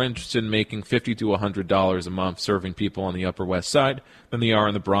telecoms are more interested in making $50 to $100 a month serving people on the Upper West Side than they are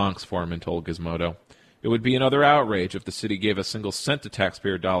in the Bronx, Foreman told Gizmodo. It would be another outrage if the city gave a single cent of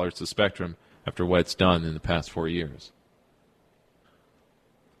taxpayer dollars to Spectrum after what it's done in the past 4 years.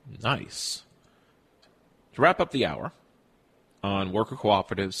 Nice. To wrap up the hour on worker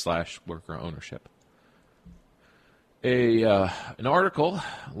cooperatives / worker ownership, an article,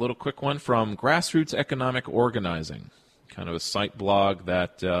 a little quick one from Grassroots Economic Organizing, kind of a site blog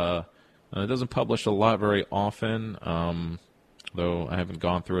that doesn't publish a lot very often, though I haven't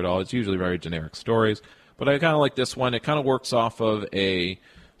gone through it all. It's usually very generic stories, but I kind of like this one. It kind of works off of a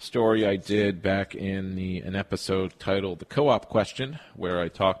story I did back in an episode titled The Co-op Question, where I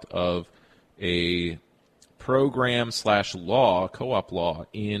talked of a program / law, co-op law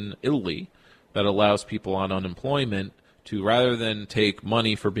in Italy that allows people on unemployment to, rather than take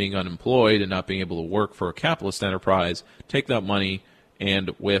money for being unemployed and not being able to work for a capitalist enterprise, take that money and,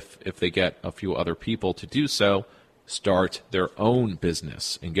 if they get a few other people to do so, start their own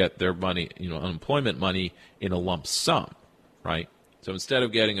business and get their money, unemployment money in a lump sum, right? So instead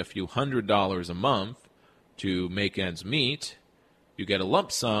of getting a few $100s a month to make ends meet, you get a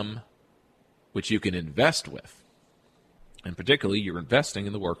lump sum which you can invest with. And particularly, you're investing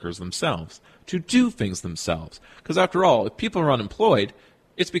in the workers themselves to do things themselves. Because after all, if people are unemployed,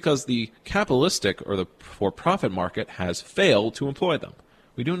 it's because the capitalistic or the for-profit market has failed to employ them.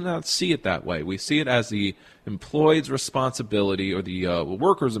 We do not see it that way. We see it as the employed's responsibility or the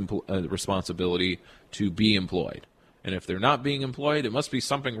worker's responsibility to be employed. And if they're not being employed, it must be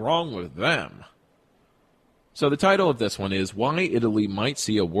something wrong with them. So the title of this one is Why Italy Might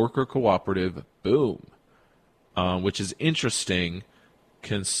See a Worker Cooperative Boom, which is interesting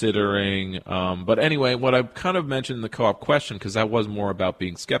considering, but anyway, what I kind of mentioned in the co-op question, because that was more about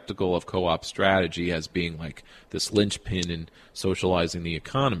being skeptical of co-op strategy as being like this linchpin in socializing the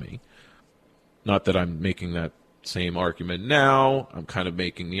economy. Not that I'm making that same argument now. I'm kind of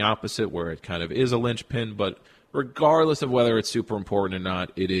making the opposite, where it kind of is a linchpin, but regardless of whether it's super important or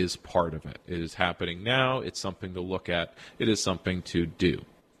not, it is part of it. It is happening now. It's something to look at. It is something to do.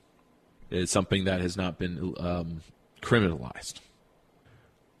 It is something that has not been criminalized.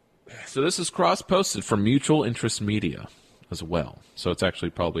 So this is cross-posted from Mutual Interest Media as well. So it's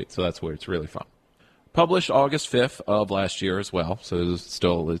actually so that's where it's really from. published August 5th of last year as well, so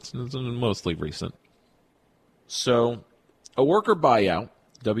it's mostly recent. So, a worker buyout,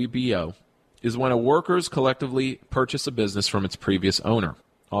 WBO, is when a workers collectively purchase a business from its previous owner,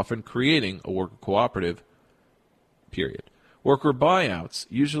 often creating a worker cooperative, period. Worker buyouts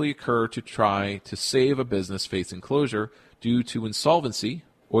usually occur to try to save a business facing closure due to insolvency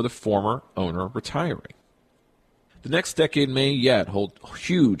or the former owner retiring. The next decade may yet hold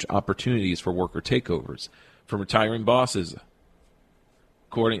huge opportunities for worker takeovers from retiring bosses.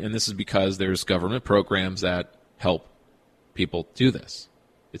 And this is because there's government programs that help people do this.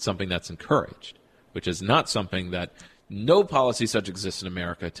 It's something that's encouraged, which is not something that no policy such exists in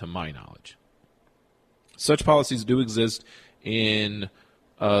America, to my knowledge. Such policies do exist in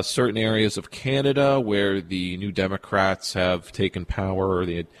certain areas of Canada where the New Democrats have taken power.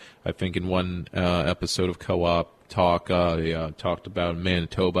 I think in one episode of Co-op Talk, they talked about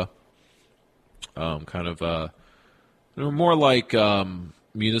Manitoba, more like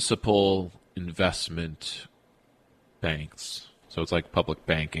municipal investment banks. So it's like public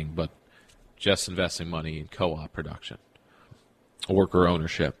banking, but just investing money in co-op production, worker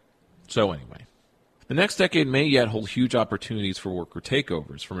ownership. So anyway, the next decade may yet hold huge opportunities for worker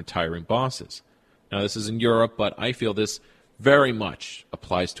takeovers from retiring bosses. Now, this is in Europe, but I feel this very much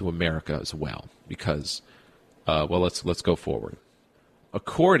applies to America as well, because, let's go forward.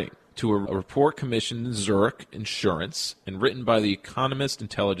 According to a report commissioned in Zurich Insurance and written by the Economist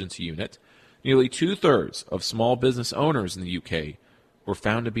Intelligence Unit, nearly 2/3 of small business owners in the UK were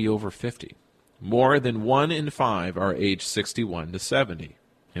found to be over 50. More than 1 in 5 are aged 61 to 70.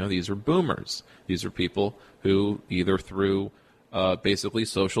 These are boomers. These are people who either through basically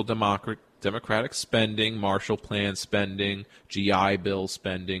social democratic spending, Marshall Plan spending, GI Bill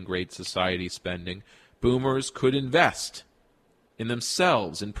spending, Great Society spending, boomers could invest in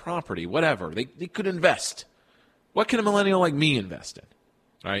themselves, in property, whatever. They could invest. What can a millennial like me invest in?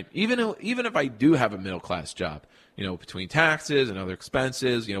 Right? Even if I do have a middle-class job, between taxes and other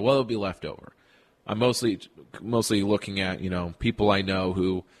expenses, what will be left over? I'm mostly looking at, people I know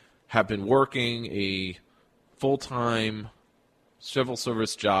who have been working a full-time civil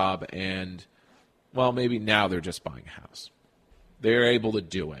service job and, maybe now they're just buying a house. They're able to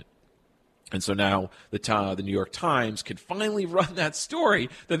do it. And so now the New York Times could finally run that story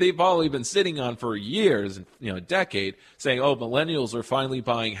that they've probably been sitting on for years, a decade, saying, oh, millennials are finally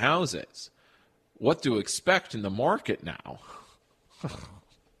buying houses. What to expect in the market now?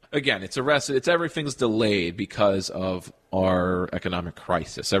 Again, it's everything's delayed because of our economic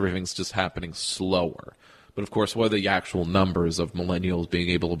crisis. Everything's just happening slower. But of course, what are the actual numbers of millennials being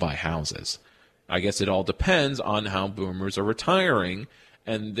able to buy houses? I guess it all depends on how boomers are retiring,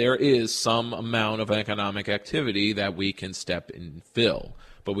 and there is some amount of economic activity that we can step in and fill.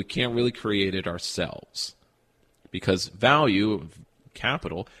 But we can't really create it ourselves because value of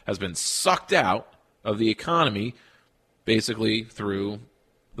capital has been sucked out of the economy basically through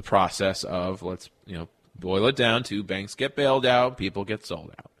the process of, let's boil it down to banks get bailed out, people get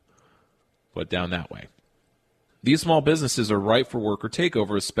sold out. Put it down that way. These small businesses are ripe for worker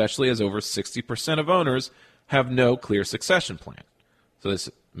takeover, especially as over 60% of owners have no clear succession plan. So this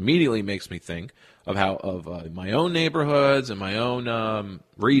immediately makes me think of how my own neighborhoods and my own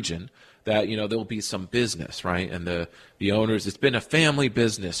region that there'll be some business, right? And the owners, it's been a family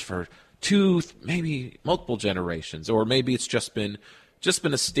business for 2, maybe multiple generations, or maybe it's just been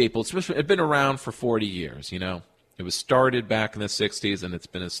a staple. It's been around for 40 years, It was started back in the 60s, and it's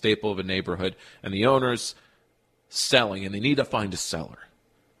been a staple of a neighborhood. And the owner's selling, and they need to find a seller.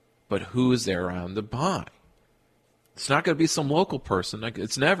 But who is there around to buy? It's not going to be some local person.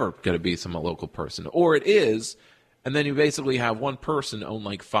 It's never going to be some local person. Or it is, and then you basically have one person own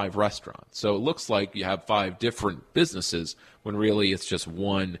like 5 restaurants. So it looks like you have 5 different businesses when really it's just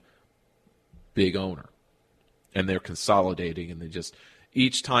one big owner. And they're consolidating, and they just,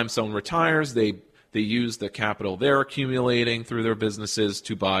 each time someone retires, they use the capital they're accumulating through their businesses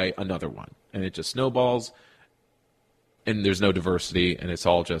to buy another one. And it just snowballs, and there's no diversity, and it's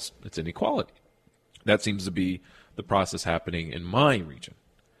inequality. That seems to be the process happening in my region.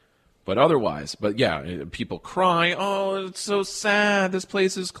 But people cry, oh, it's so sad, this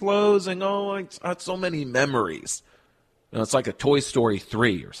place is closing, oh, it's so many memories. It's like a Toy Story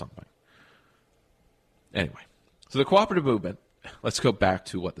 3 or something. Anyway, so the cooperative movement, let's go back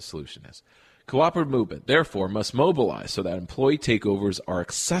to what the solution is. Cooperative movement, therefore, must mobilize so that employee takeovers are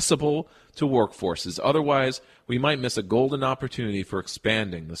accessible to workforces. Otherwise, we might miss a golden opportunity for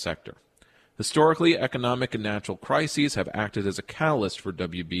expanding the sector. Historically, economic and natural crises have acted as a catalyst for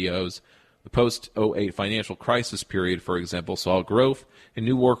WBOs, The post-08 financial crisis period, for example, saw growth in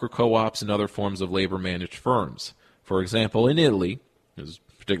new worker co-ops and other forms of labor-managed firms. For example, in Italy, this is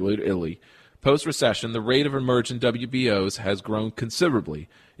particularly Italy, post-recession, the rate of emergent WBOs has grown considerably,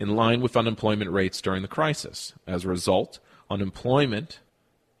 in line with unemployment rates during the crisis. As a result, employment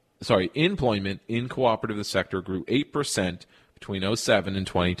in cooperative sector grew 8% between 2007 and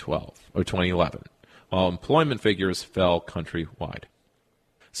 2011, while employment figures fell countrywide.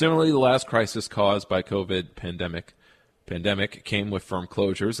 Similarly, the last crisis caused by COVID pandemic came with firm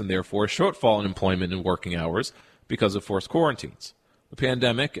closures and therefore a shortfall in employment and working hours because of forced quarantines. The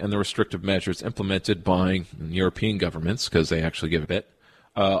pandemic and the restrictive measures implemented by European governments, because they actually give a bit,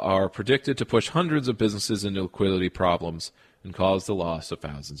 are predicted to push hundreds of businesses into liquidity problems and cause the loss of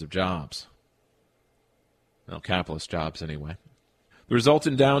thousands of jobs. Well, capitalist jobs anyway. The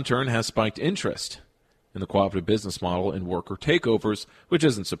resultant downturn has spiked interest in the cooperative business model and worker takeovers, which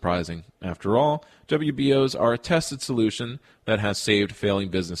isn't surprising. After all, WBOs are a tested solution that has saved failing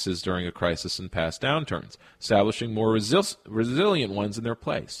businesses during a crisis and past downturns, establishing more resilient ones in their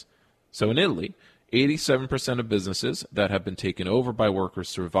place. So in Italy, 87% of businesses that have been taken over by workers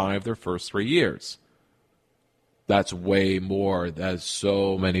survive their first 3 years. That's way more. That's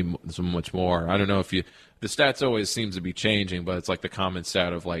so much more. I don't know if the stats always seems to be changing, but it's like the common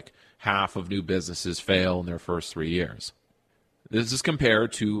stat of like half of new businesses fail in their first 3 years. This is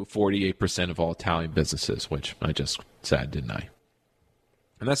compared to 48% of all Italian businesses, which I just said, didn't I?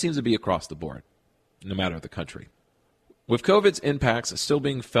 And that seems to be across the board, no matter the country. With COVID's impacts still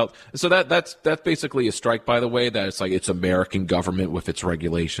being felt, so that's basically a strike, by the way, that it's like it's American government with its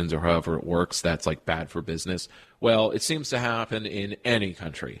regulations or however it works that's like bad for business. Well, it seems to happen in any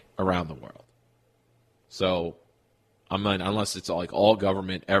country around the world. So, I mean, unless it's like all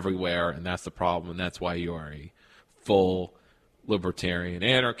government everywhere, and that's the problem, and that's why you are a full libertarian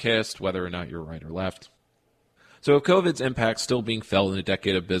anarchist, whether or not you're right or left. So with COVID's impact still being felt in a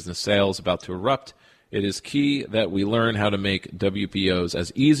decade of business sales about to erupt, it is key that we learn how to make WPOs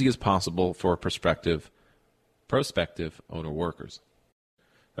as easy as possible for prospective owner workers.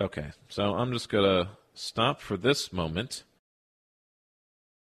 Okay, so I'm just going to stop for this moment.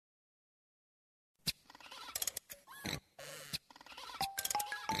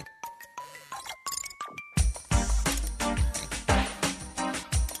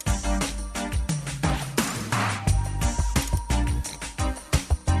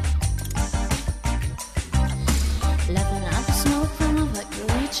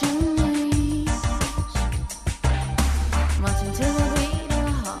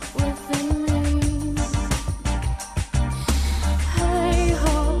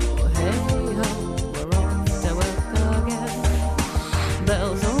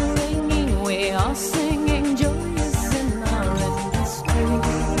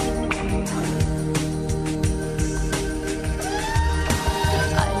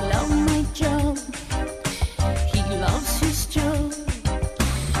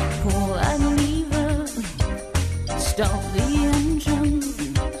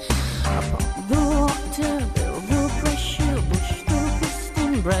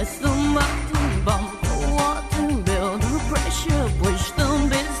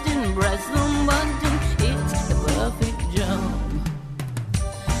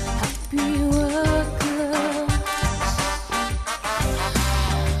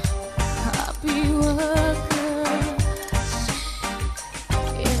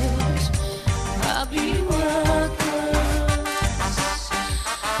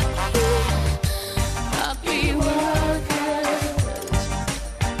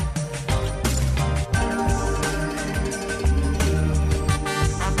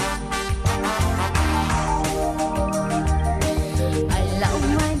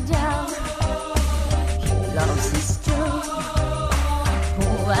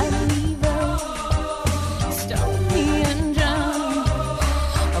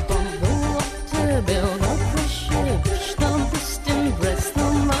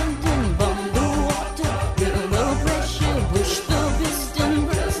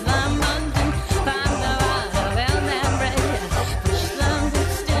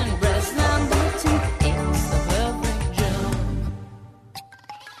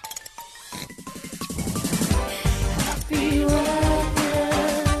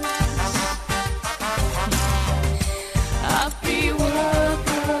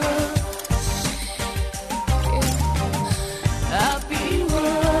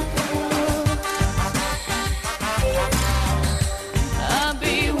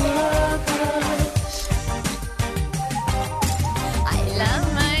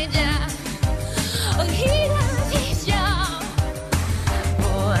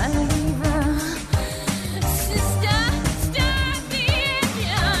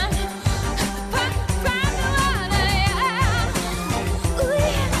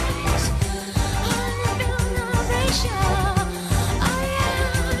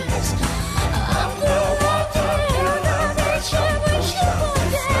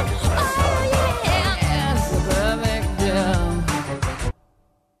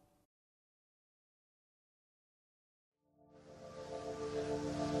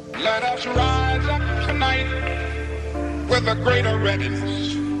 Let us rise up tonight with a greater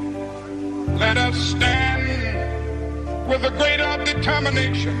readiness. Let us stand with a greater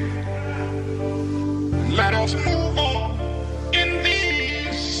determination. Let us move on in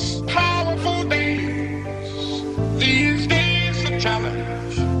these powerful days. These days of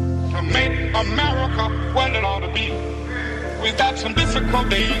challenge to make America what it ought to be. We've got some difficult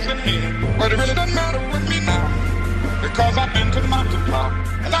days ahead, but it really doesn't matter with me now, because I've been to the mountaintop,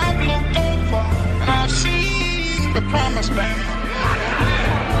 and I've looked over, and I've seen the promised land.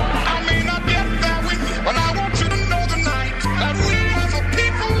 I may not get there with you, but I want you to know tonight that we as a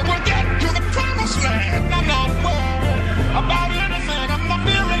people will get to the promised land. I'm not worried about anything. I'm not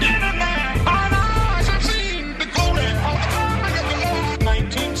fearing any man. Mine eyes have seen the glory of the coming of the Lord.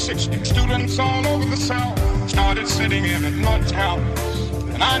 1960, students all over the South started sitting in at lunch hours.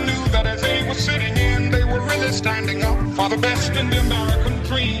 And I knew that as they were sitting in, they were really standing up for the best in the American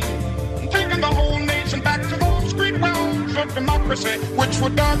dream, and taking the whole nation back to those great wells of democracy, which were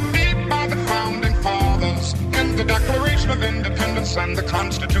dug deep by the founding fathers in the Declaration of Independence and the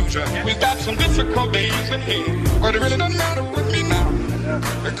Constitution. We've got some difficult days ahead, but it really doesn't matter with me now,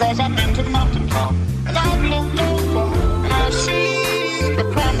 because I've been to the mountaintop, and I've looked over, and I've seen the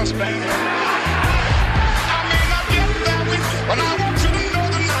promised land. But I want you to know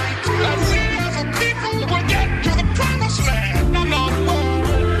tonight that we as a people will get to the promised land. I'm not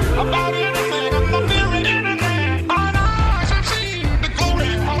worried about anything. I'm not fearing any man. Mine eyes have seen the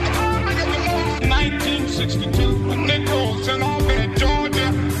glory of the coming of the Lord. 1962, when Negroes in Albany,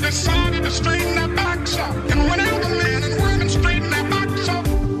 Georgia, decided to straighten their backs up. And whenever men and women straighten their backs up,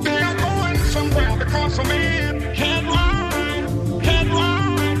 they are going somewhere, because a man can't ride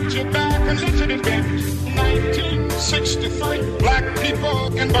your back and listen to it. 1963, black people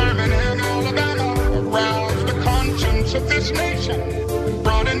in Birmingham, Alabama, aroused the conscience of this nation,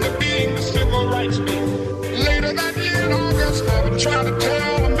 brought into being the Civil Rights Bill. Later that year in August, I would try to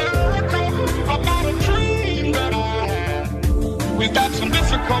tell America about a dream that I had. We've got some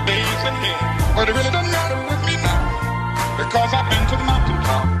difficult days ahead, but it really doesn't matter with me now, because I've been to the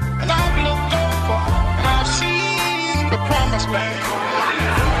mountaintop, and I've looked over, and I've seen the promised land.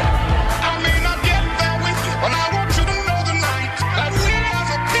 But I want you to know tonight that we as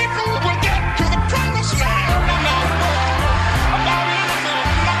a people will get to the promised land. I'm not worried about anything.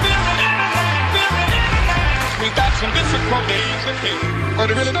 I'm not fearing anything. We've got some difficult days ahead, but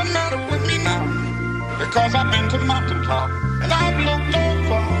it really doesn't matter with me now, because I've been to the mountaintop, and I've looked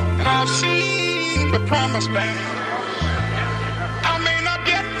over, and I've seen the promised land. I may not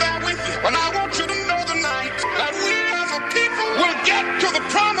get there with you, but I want you to know tonight that we as a people will get to the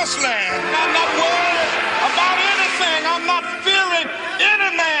promised land. I'm not worried about anything. I'm not fearing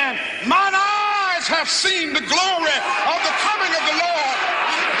any man. Mine eyes have seen the glory of the coming of the Lord.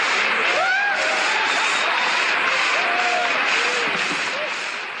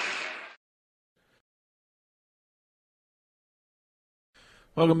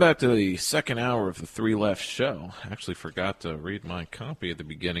 Welcome back to the second hour of the Three Left Show. I actually forgot to read my copy at the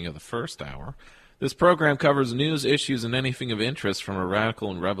beginning of the first hour. This program covers news, issues, and anything of interest from a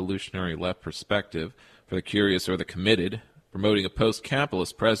radical and revolutionary left perspective for the curious or the committed, promoting a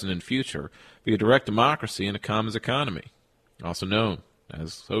post-capitalist present and future via direct democracy and a commons economy, also known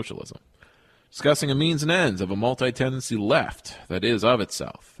as socialism. Discussing a means and ends of a multi-tendency left that is of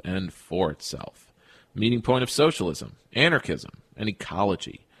itself and for itself. Meeting point of socialism, anarchism, and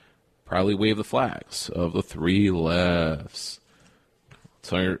ecology. Proudly wave the flags of the three lefts.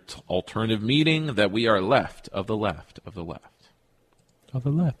 Alternative meaning that we are left of the left of the left. Of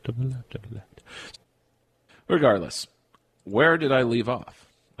the left of the left of the left. Regardless, where did I leave off?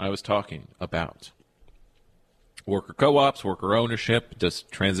 I was talking about worker co-ops, worker ownership,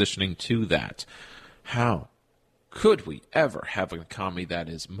 just transitioning to that. How could we ever have an economy that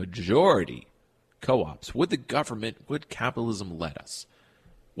is majority co-ops? Would the government, would capitalism let us?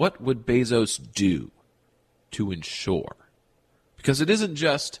 What would Bezos do to ensure? Because it isn't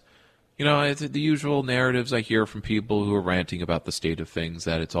just, the usual narratives I hear from people who are ranting about the state of things,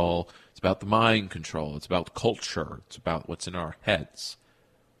 that it's about the mind control, it's about culture, it's about what's in our heads.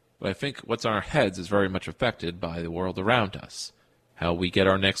 But I think what's in our heads is very much affected by the world around us. How we get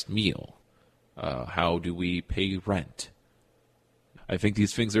our next meal. How do we pay rent? I think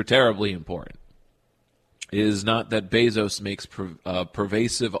these things are terribly important. It is not that Bezos makes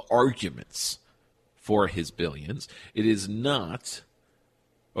pervasive arguments for his billions. It is not,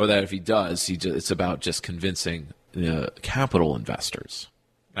 or that if he does, it's about just convincing capital investors.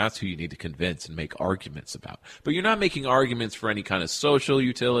 That's who you need to convince and make arguments about. But you're not making arguments for any kind of social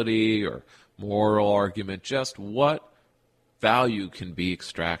utility or moral argument, just what value can be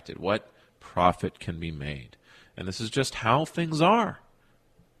extracted, what profit can be made. And this is just how things are.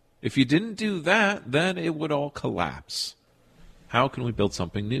 If you didn't do that, then it would all collapse. How can we build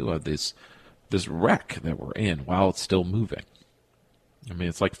something new out of this wreck that we're in while it's still moving? I mean,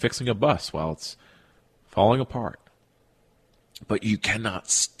 it's like fixing a bus while it's falling apart. But you cannot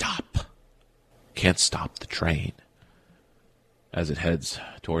stop. Can't stop the train as it heads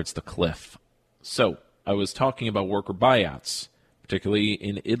towards the cliff. So, I was talking about worker buyouts, particularly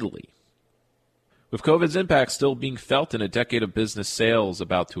in Italy. With COVID's impact still being felt in a decade of business sales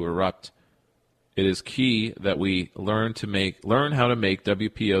about to erupt, it is key that we learn how to make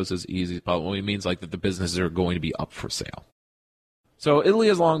WPOs as easy as possible. It means like that the businesses are going to be up for sale. So Italy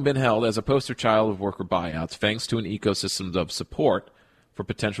has long been held as a poster child of worker buyouts, thanks to an ecosystem of support for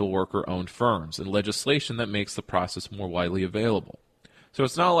potential worker-owned firms and legislation that makes the process more widely available. So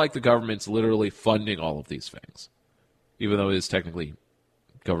it's not like the government's literally funding all of these things, even though it is technically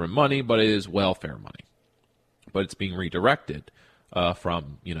government money, but it is welfare money. But it's being redirected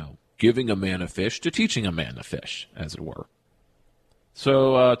from, giving a man a fish to teaching a man to fish, as it were.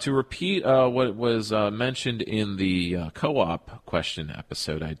 So to repeat what was mentioned in the co-op question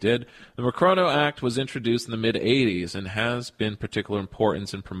episode I did, the Mercano Act was introduced in the mid-'80s and has been particular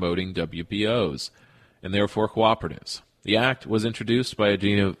importance in promoting WPOs and therefore cooperatives. The act was introduced by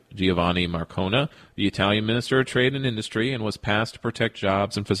Giovanni Marcona, the Italian Minister of Trade and Industry, and was passed to protect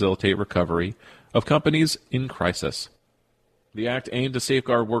jobs and facilitate recovery of companies in crisis. The act aimed to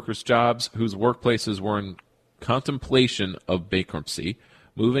safeguard workers' jobs whose workplaces were in contemplation of bankruptcy,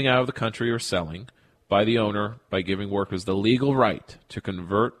 moving out of the country, or selling by the owner by giving workers the legal right to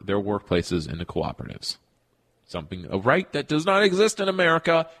convert their workplaces into cooperatives. A right that does not exist in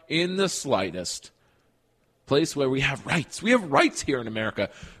America in the slightest. Place where we have rights. We have rights here in America.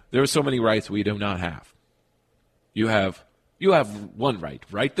 There are so many rights we do not have. You have one right.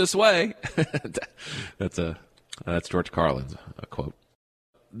 Right this way. That's George Carlin's quote.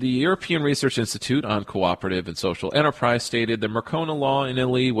 The European Research Institute on Cooperative and Social Enterprise stated the Mercona law in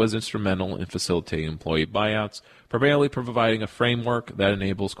Italy was instrumental in facilitating employee buyouts, primarily providing a framework that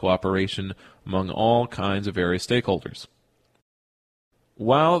enables cooperation among all kinds of various stakeholders.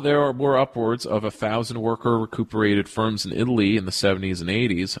 While there were upwards of 1,000 worker-recuperated firms in Italy in the 70s and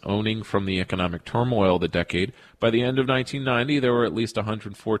 80s, owning from the economic turmoil of the decade, by the end of 1990 there were at least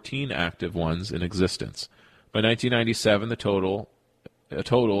 114 active ones in existence. By 1997, a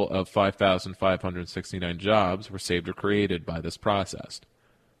total of 5,569 jobs were saved or created by this process.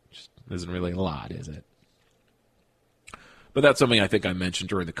 Which isn't really a lot, is it? But that's something I think I mentioned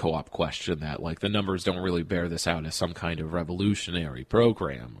during the co-op question, that the numbers don't really bear this out as some kind of revolutionary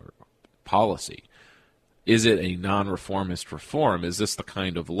program or policy. Is it a non-reformist reform? Is this the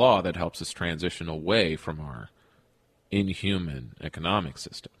kind of law that helps us transition away from our inhuman economic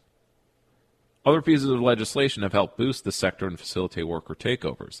system? Other pieces of legislation have helped boost the sector and facilitate worker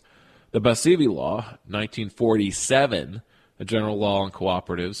takeovers. The Bassi Law, 1947, a general law on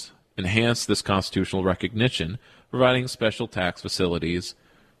cooperatives, enhanced this constitutional recognition, providing special tax facilities.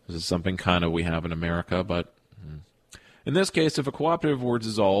 This is something kind of we have in America, but in this case, if a cooperative were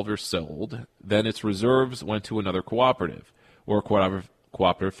dissolved or sold, then its reserves went to another cooperative or a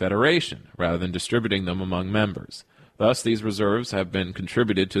cooperative federation, rather than distributing them among members. Thus, these reserves have been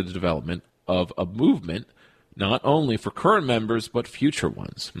contributed to the development of a movement, not only for current members, but future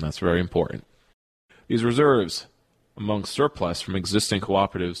ones, and that's very important. These reserves, among surplus from existing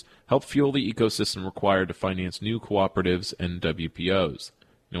cooperatives, help fuel the ecosystem required to finance new cooperatives and WPOs.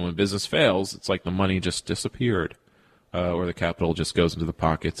 When business fails, it's like the money just disappeared, or the capital just goes into the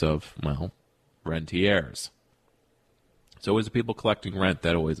pockets of, rentiers. It's always the people collecting rent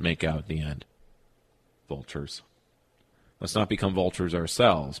that always make out at the end. Vultures. Let's not become vultures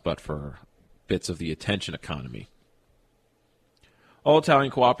ourselves, but for bits of the attention economy. All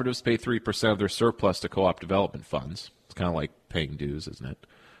Italian cooperatives pay 3% of their surplus to co-op development funds. It's kind of like paying dues, isn't it?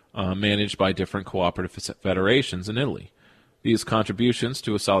 Managed by different cooperative federations in Italy. These contributions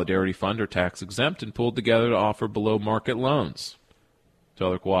to a solidarity fund are tax-exempt and pulled together to offer below-market loans to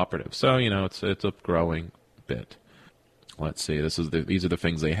other cooperatives. So, it's a growing bit. Let's see, these are the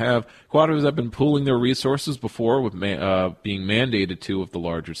things they have. Cooperatives have been pooling their resources before, with being mandated to of the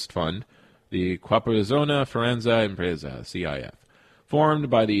largest fund, the Cooperazione Firenze Impresa, CIF. Formed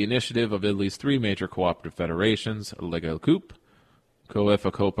by the initiative of Italy's three major cooperative federations, Lega Coop,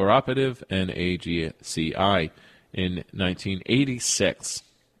 Coefa Cooperative, and AGCI, in 1986.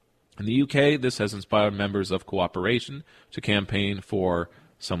 In the UK, this has inspired members of cooperation to campaign for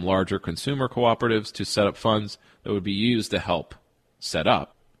some larger consumer cooperatives to set up funds that would be used to help set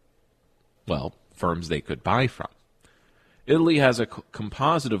up, firms they could buy from. Italy has a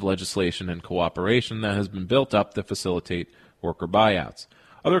composite of legislation and cooperation that has been built up to facilitate worker buyouts.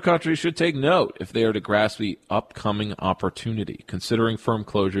 Other countries should take note if they are to grasp the upcoming opportunity. Considering firm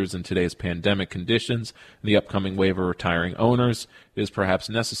closures in today's pandemic conditions and the upcoming wave of retiring owners, it is perhaps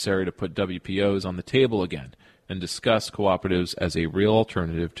necessary to put WPOs on the table again and discuss cooperatives as a real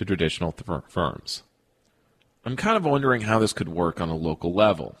alternative to traditional firms. I'm kind of wondering how this could work on a local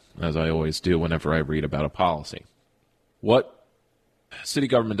level, as I always do whenever I read about a policy. What city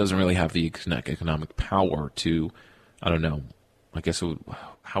government doesn't really have the economic power to, I don't know, I guess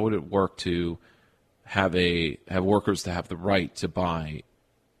how would it work to have workers to have the right to buy,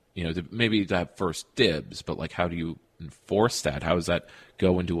 maybe to have first dibs, but like how do you enforce that? How does that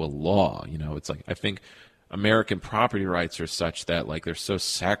go into a law? It's like I think American property rights are such that like they're so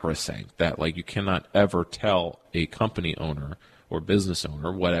sacrosanct that like you cannot ever tell a company owner or business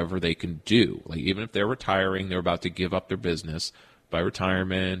owner whatever they can do. Like even if they're retiring, they're about to give up their business by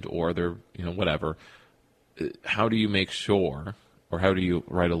retirement or they're whatever. How do you make sure, or how do you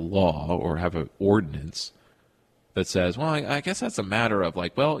write a law or have an ordinance that says, well, I guess that's a matter of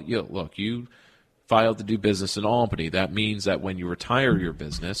like, well, you filed to do business in Albany. That means that when you retire your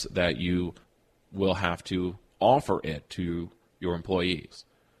business, that you will have to offer it to your employees,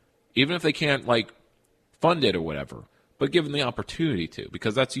 even if they can't like fund it or whatever, but give them the opportunity to,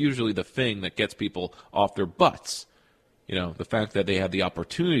 because that's usually the thing that gets people off their butts. The fact that they had the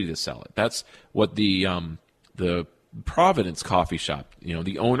opportunity to sell it. That's what the Providence coffee shop,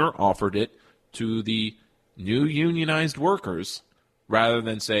 the owner offered it to the new unionized workers rather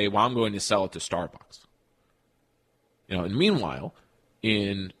than say, well, I'm going to sell it to Starbucks. And meanwhile,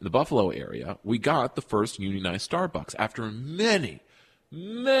 in the Buffalo area, we got the first unionized Starbucks after many,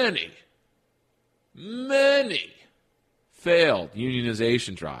 many, many failed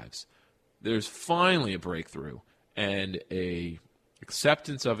unionization drives. There's finally a breakthrough and a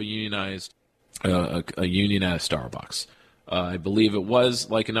acceptance of a unionized Starbucks. I believe it was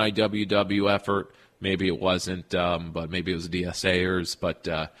like an IWW effort. Maybe it wasn't, but maybe it was DSAers. But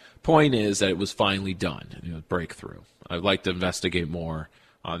point is that it was finally done. Breakthrough. I'd like to investigate more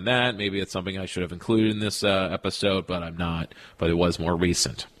on that. Maybe it's something I should have included in this episode, but I'm not. But it was more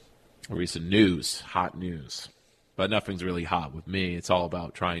recent. Recent news, hot news. But nothing's really hot with me. It's all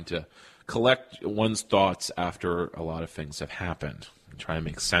about trying to collect one's thoughts after a lot of things have happened and try to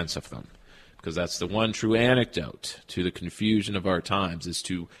make sense of them. Because that's the one true antidote to the confusion of our times, is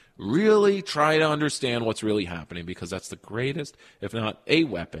to really try to understand what's really happening, because that's the greatest, if not a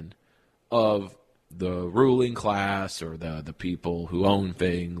weapon, of the ruling class or the people who own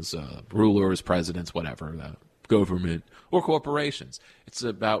things, rulers, presidents, whatever, the government, or corporations. It's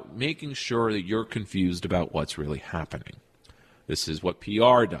about making sure that you're confused about what's really happening. This is what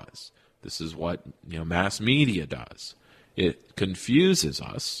PR does. This is what mass media does. It confuses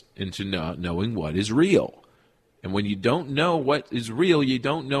us into not knowing what is real. And when you don't know what is real, you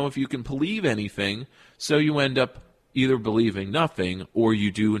don't know if you can believe anything, so you end up either believing nothing or you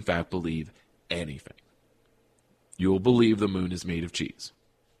do, in fact, believe anything. You'll believe the moon is made of cheese.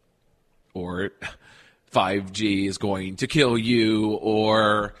 Or 5G is going to kill you,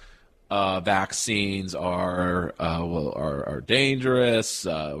 or vaccines are dangerous,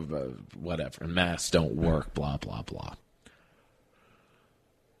 whatever, and masks don't work, blah, blah, blah.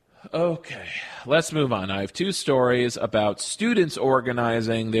 Okay, let's move on. I have two stories about students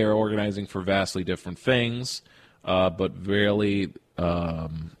organizing. They're organizing for vastly different things, but really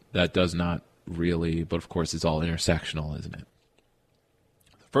that does not really, but of course it's all intersectional, isn't it?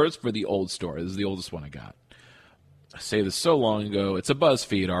 First, for the old story. This is the oldest one I got. I say this so long ago. It's a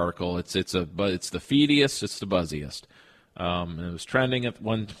BuzzFeed article. It's the feediest. It's the buzziest. And it was trending at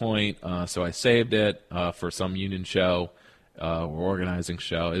one point, so I saved it for some union show or organizing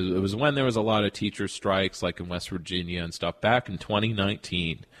show. It was when there was a lot of teacher strikes, like in West Virginia and stuff, back in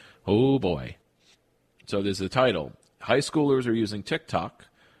 2019. Oh boy! So there's the title: High schoolers are using TikTok.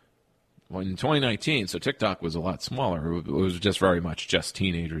 Well, in 2019, so TikTok was a lot smaller. It was just very much just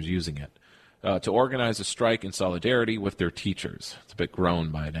teenagers using it. To organize a strike in solidarity with their teachers. It's a bit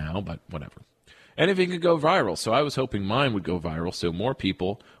grown by now, but whatever. Anything could go viral, so I was hoping mine would go viral so more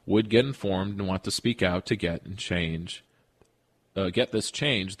people would get informed and want to speak out to get this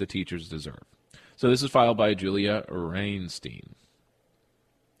change the teachers deserve. So this is filed by Julia Reinstein,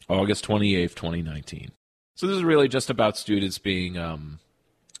 August 28th, 2019. So this is really just about students being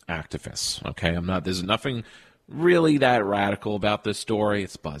activists, okay? There's nothing really that radical about this story.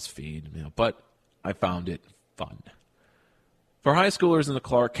 It's BuzzFeed, but I found it fun. For high schoolers in the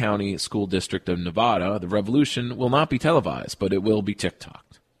Clark County School District of Nevada, the revolution will not be televised, but it will be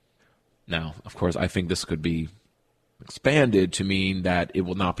TikToked. Now, of course, I think this could be expanded to mean that it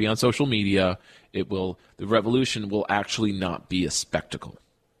will not be on social media. The revolution will actually not be a spectacle.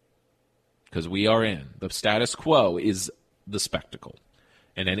 Because the status quo is the spectacle.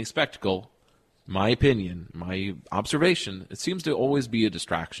 And any spectacle, my opinion, my observation, it seems to always be a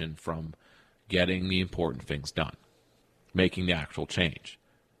distraction from getting the important things done, making the actual change.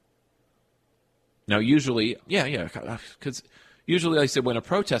 Now, usually, because usually, like I said, when a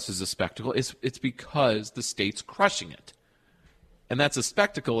protest is a spectacle, it's because the state's crushing it, and that's a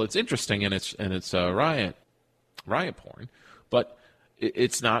spectacle. It's interesting, and it's riot porn, but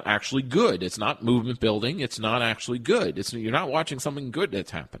it's not actually good. It's not movement building. It's not actually good. You're not watching something good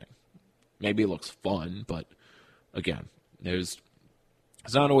that's happening. Maybe it looks fun, but again, it's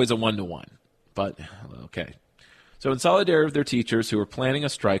not always a one-to-one. But okay. So in solidarity with their teachers who are planning a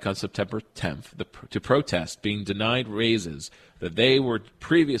strike on September 10th to protest being denied raises that they were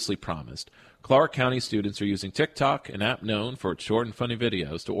previously promised, Clark County students are using TikTok, an app known for its short and funny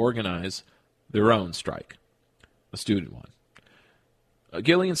videos, to organize their own strike, a student one.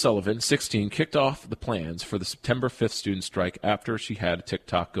 Gillian Sullivan, 16, kicked off the plans for the September 5th student strike after she had a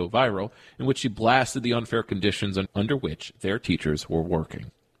TikTok go viral in which she blasted the unfair conditions under which their teachers were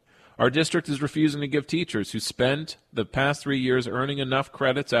working. Our district is refusing to give teachers who spent the past 3 years earning enough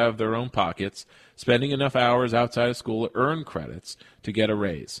credits out of their own pockets, spending enough hours outside of school to earn credits to get a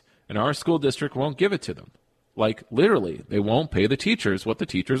raise. And our school district won't give it to them. Like, literally, they won't pay the teachers what the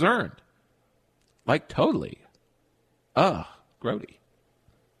teachers earned. Like, totally. Grody.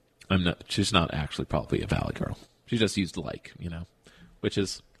 She's not actually probably a Valley girl. She just used like, which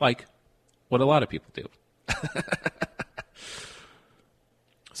is like what a lot of people do.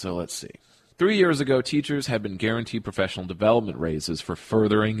 So let's see. 3 years ago, teachers had been guaranteed professional development raises for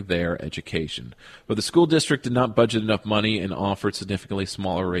furthering their education, but the school district did not budget enough money and offered significantly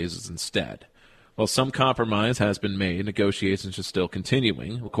smaller raises instead. While some compromise has been made, negotiations are still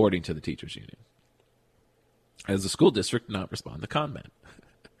continuing, according to the teachers union. As the school district did not respond to comment.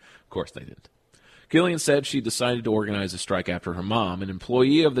 Of course they didn't. Gillian said she decided to organize a strike after her mom, an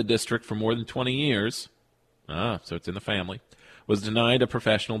employee of the district for more than 20 years, so it's in the family, was denied a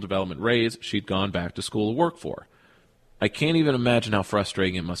professional development raise she'd gone back to school to work for. I can't even imagine how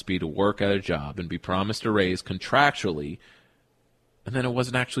frustrating it must be to work at a job and be promised a raise contractually, and then it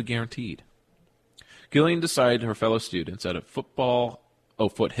wasn't actually guaranteed. Gillian decided her fellow students at a Foothill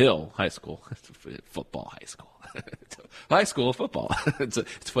High School, football high school, high school football,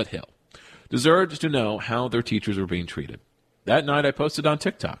 it's Foothill, deserved to know how their teachers were being treated. That night I posted on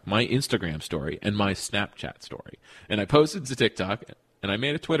TikTok my Instagram story and my Snapchat story. And I posted to TikTok, and I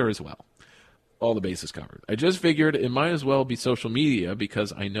made a Twitter as well. All the bases covered. I just figured it might as well be social media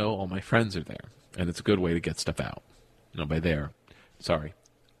because I know all my friends are there. And it's a good way to get stuff out. By there, sorry.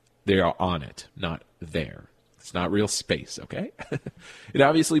 They are on it, not there. It's not real space, okay? It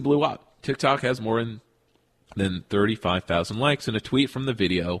obviously blew up. TikTok has more than 35,000 likes, and a tweet from the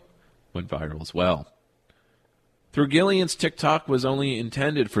video went viral as well. Through Gillian's TikTok was only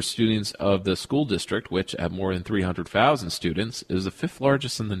intended for students of the school district, which at more than 300,000 students is the fifth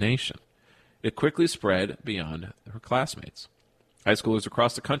largest in the nation. It quickly spread beyond her classmates. High schoolers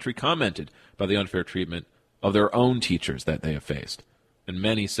across the country commented about the unfair treatment of their own teachers that they have faced, and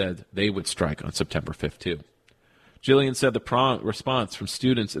many said they would strike on September 5th too. Gillian said the response from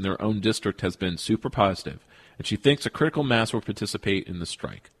students in their own district has been super positive, and she thinks a critical mass will participate in the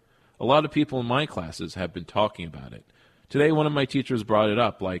strike. A lot of people in my classes have been talking about it. Today, one of my teachers brought it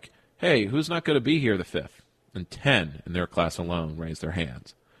up, like, hey, who's not going to be here the 5th? And 10 in their class alone raised their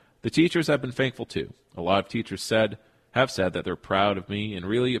hands. The teachers have been thankful, too. A lot of teachers have said that they're proud of me and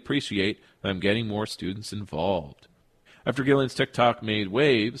really appreciate that I'm getting more students involved. After Gillian's TikTok made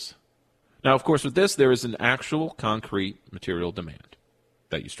waves, now, of course, with this, there is an actual concrete material demand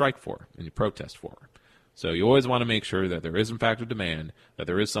that you strike for and you protest for. So you always want to make sure that there is, in fact, a demand, that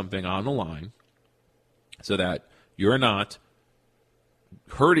there is something on the line so that you're not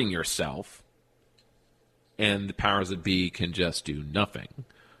hurting yourself and the powers that be can just do nothing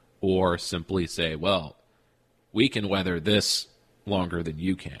or simply say, well, we can weather this longer than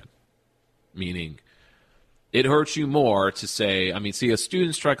you can, meaning it hurts you more to say, a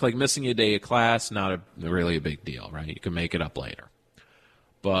student strike like missing a day of class, not really a big deal, right? You can make it up later.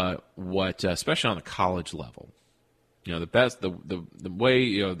 But what, especially on the college level, the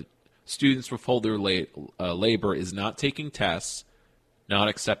way the students withhold their labor is not taking tests, not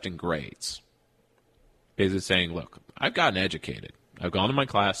accepting grades. Basically saying, look, I've gotten educated. I've gone to my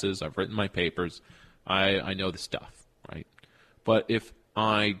classes. I've written my papers. I know the stuff, right? But if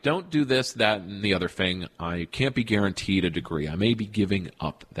I don't do this, that, and the other thing, I can't be guaranteed a degree. I may be giving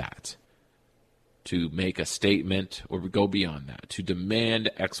up that. to make a statement or go beyond that, to demand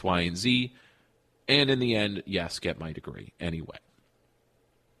X, Y, and Z, and in the end, yes, get my degree anyway.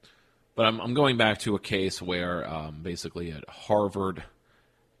 But I'm going back to a case where basically at Harvard,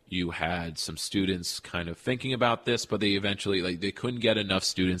 you had some students kind of thinking about this, but they eventually, they couldn't get enough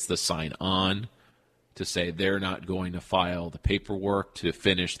students to sign on to say they're not going to file the paperwork to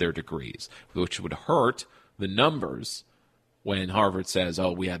finish their degrees, which would hurt the numbers when Harvard says,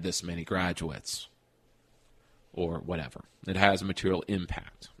 oh, we had this many graduates or whatever. It has a material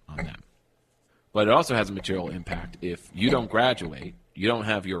impact on them. But it also has a material impact if you don't graduate, you don't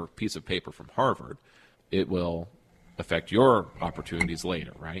have your piece of paper from Harvard, it will affect your opportunities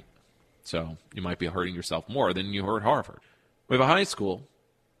later, right? So you might be hurting yourself more than you hurt Harvard. With a high school,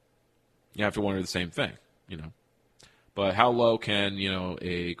 you have to wonder the same thing, But how low can,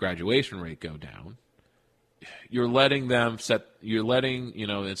 a graduation rate go down? You're letting the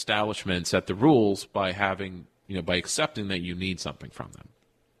establishment set the rules by having, by accepting that you need something from them.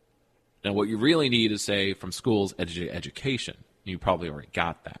 Now, what you really need is, say, from schools, education. You probably already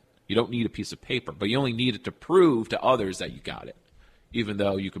got that. You don't need a piece of paper, but you only need it to prove to others that you got it, even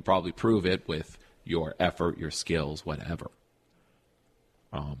though you could probably prove it with your effort, your skills, whatever.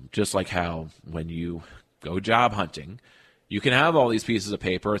 Just like how when you go job hunting, you can have all these pieces of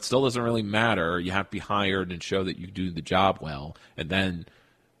paper. It still doesn't really matter. You have to be hired and show that you do the job well, and then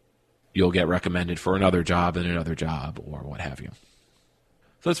you'll get recommended for another job and another job or what have you.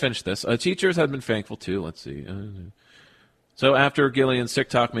 So let's finish this. Teachers have been thankful too. Let's see. So after Gillian's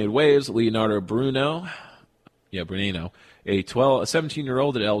TikTok made waves, Leonardo Brunino, a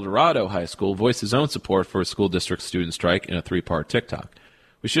 17-year-old at El Dorado High School, voiced his own support for a school district student strike in a 3-part TikTok.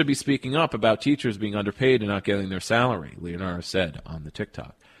 We should be speaking up about teachers being underpaid and not getting their salary, Leonardo said on the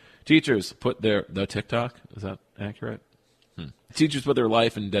TikTok. Teachers put the TikTok, is that accurate? Teachers put their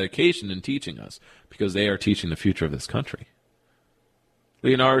life and dedication in teaching us because they are teaching the future of this country.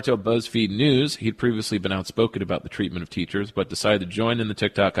 Leonardo told BuzzFeed News he'd previously been outspoken about the treatment of teachers, but decided to join in the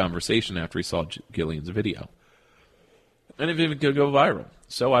TikTok conversation after he saw Gillian's video. And it even could go viral.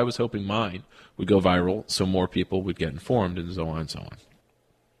 So I was hoping mine would go viral so more people would get informed, and so on and so on.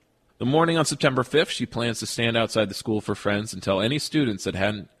 The morning on September 5th, she plans to stand outside the school for friends and tell any students that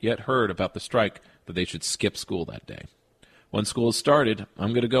hadn't yet heard about the strike that they should skip school that day. Once school has started, I'm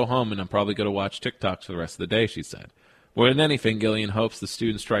going to go home and I'm probably going to watch TikToks for the rest of the day, she said. More than anything, Gillian hopes the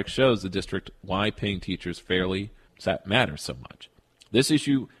student strike shows the district why paying teachers fairly matters so much. This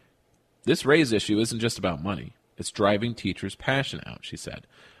raise issue isn't just about money. It's driving teachers' passion out, she said.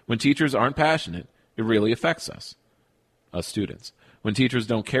 When teachers aren't passionate, it really affects us students. When teachers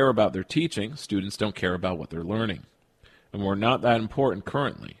don't care about their teaching, students don't care about what they're learning. And we're not that important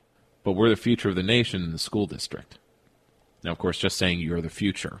currently, but we're the future of the nation in the school district. Now, of course, just saying you're the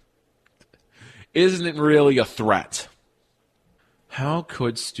future isn't really a threat. How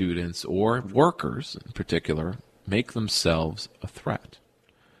could students, or workers in particular, make themselves a threat?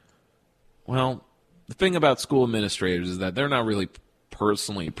 Well, the thing about school administrators is that they're not really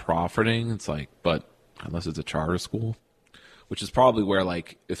personally profiting. It's but unless it's a charter school, which is probably where,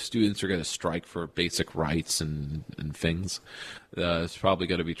 if students are going to strike for basic rights and things, it's probably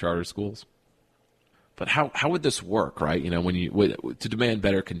going to be charter schools. But how would this work, right? When to demand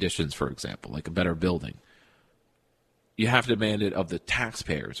better conditions, for example, like a better building, you have to demand it of the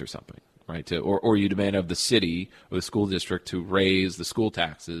taxpayers or something, right? Or you demand of the city or the school district to raise the school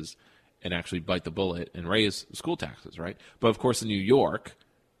taxes and actually bite the bullet and raise the school taxes, right? But of course, in New York,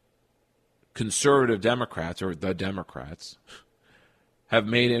 conservative Democrats, or the Democrats, have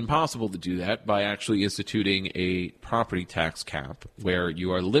made it impossible to do that by actually instituting a property tax cap where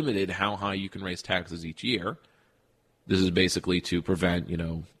you are limited how high you can raise taxes each year. This is basically to prevent,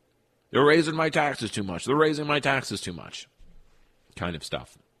 they're raising my taxes too much, they're raising my taxes too much kind of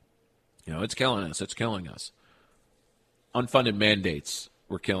stuff. It's killing us, it's killing us. Unfunded mandates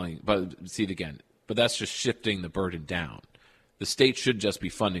were killing, but see it again, but that's just shifting the burden down. The state should just be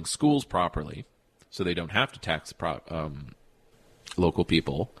funding schools properly so they don't have to tax local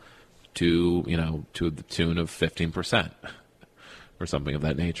people to the tune of 15% or something of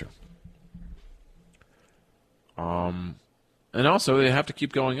that nature. And also they have to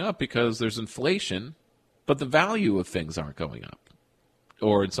keep going up because there's inflation, but the value of things aren't going up.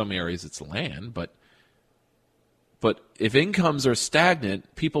 Or in some areas it's land, but if incomes are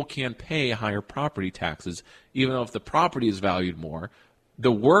stagnant, people can't pay higher property taxes, even though if the property is valued more,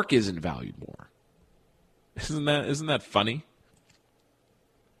 the work isn't valued more. Isn't that funny?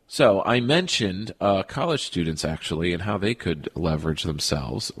 So I mentioned college students actually and how they could leverage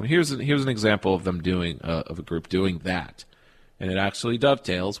themselves. Well, here's an example of them of a group doing that, and it actually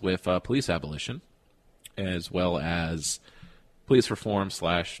dovetails with police abolition. as well as police reform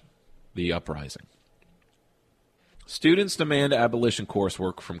 / the uprising. Students demand abolition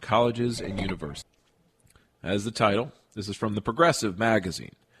coursework from colleges and universities. As the title, this is from the Progressive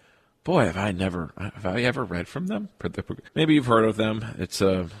magazine. Boy, have I ever read from them? Maybe you've heard of them. It's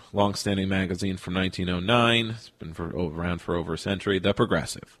a long-standing magazine from 1909. It's been around for over a century. The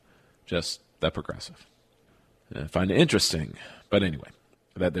Progressive. Just The Progressive. I find it interesting, but anyway,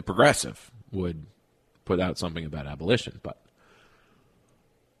 that the Progressive would put out something about abolition, but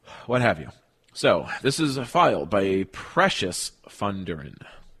what have you. So, this is filed by a Precious Funderin.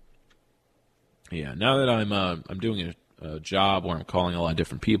 Yeah, now that I'm doing a job where I'm calling a lot of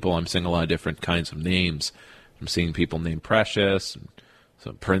different people, I'm seeing a lot of different kinds of names. I'm seeing people named Precious, and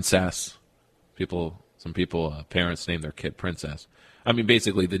some Princess. Some people, parents name their kid Princess. I mean,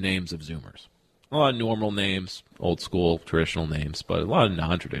 basically the names of Zoomers. A lot of normal names, old school, traditional names, but a lot of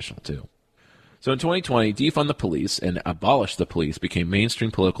non-traditional too. So in 2020, defund the police and abolish the police became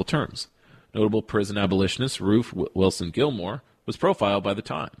mainstream political terms. Notable prison abolitionist Ruth Wilson Gilmore was profiled by The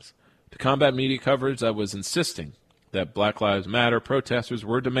Times. To combat media coverage that was insisting that Black Lives Matter protesters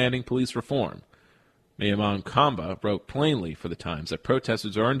were demanding police reform, Mayamon Kamba wrote plainly for The Times that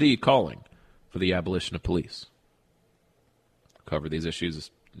protesters are indeed calling for the abolition of police. Covered these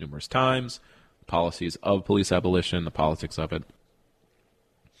issues numerous times, policies of police abolition, the politics of it,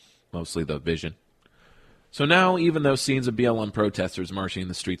 mostly the vision. So now, even though scenes of BLM protesters marching in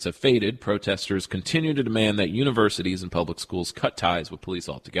the streets have faded, protesters continue to demand that universities and public schools cut ties with police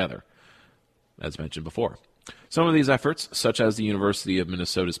altogether, as mentioned before. Some of these efforts, such as the University of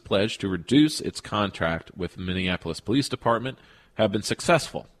Minnesota's pledge to reduce its contract with the Minneapolis Police Department, have been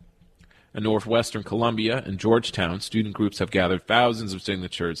successful. In northwestern Columbia and Georgetown, student groups have gathered thousands of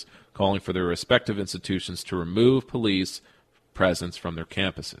signatures calling for their respective institutions to remove police presence from their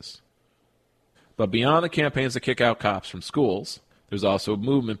campuses. But beyond the campaigns to kick out cops from schools, there's also a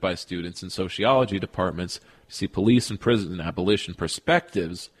movement by students in sociology departments to see police and prison abolition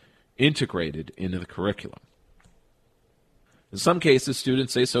perspectives integrated into the curriculum. In some cases,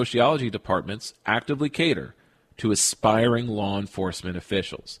 students say sociology departments actively cater to aspiring law enforcement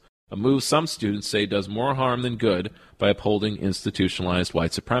officials, a move some students say does more harm than good by upholding institutionalized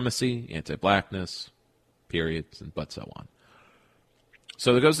white supremacy, anti-blackness, periods, and but so on.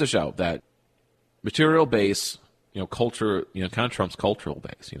 So it goes to show that material base, culture, kind of trumps cultural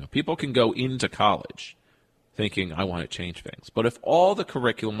base. People can go into college thinking, I want to change things. But if all the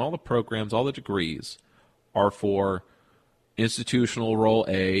curriculum, all the programs, all the degrees are for institutional role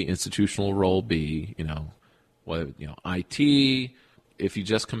A, institutional role B, IT, if you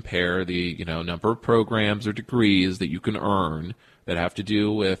just compare the, number of programs or degrees that you can earn that have to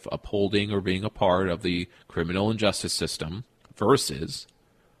do with upholding or being a part of the criminal and justice system versus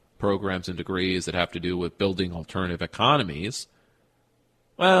programs and degrees that have to do with building alternative economies,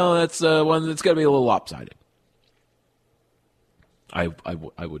 well, that's one that's going to be a little lopsided. I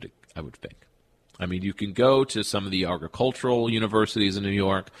would think. I mean, you can go to some of the agricultural universities in New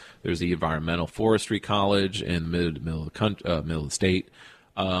York. There's the Environmental Forestry College in the middle of the state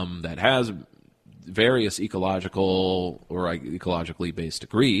that has various ecological or ecologically based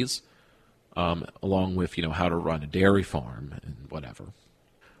degrees, along with how to run a dairy farm and whatever.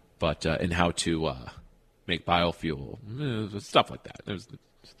 But and how to make biofuel, stuff like that. There's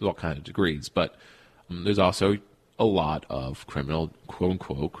all kinds of degrees, but there's also a lot of criminal, quote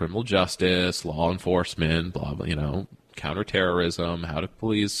unquote, criminal justice, law enforcement, blah blah, counterterrorism, how to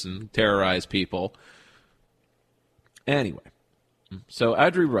police and terrorize people. Anyway, so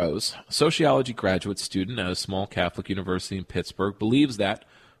Audrey Rose, a sociology graduate student at a small Catholic university in Pittsburgh, believes that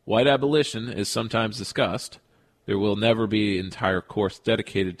white abolition is sometimes discussed. There will never be an entire course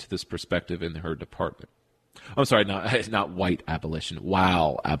dedicated to this perspective in her department. I'm sorry, not white abolition.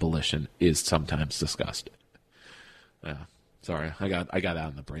 While abolition is sometimes discussed. Sorry, I got that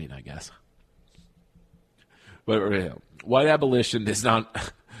in the brain, I guess. But white abolition is not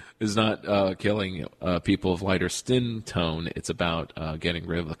killing people of lighter skin tone. It's about getting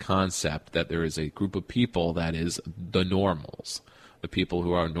rid of the concept that there is a group of people that is the normals, the people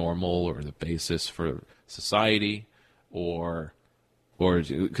who are normal or the basis for society, or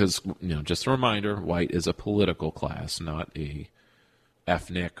because just a reminder, white is a political class, not a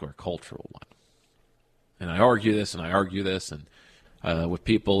ethnic or cultural one. And I argue this, and with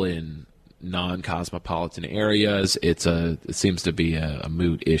people in non-cosmopolitan areas, it seems to be a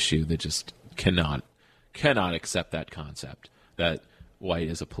moot issue that just cannot accept that concept that white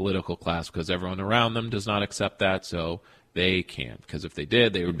is a political class because everyone around them does not accept that, so they can't. Because if they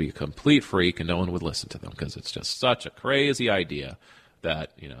did, they would be a complete freak and no one would listen to them because it's just such a crazy idea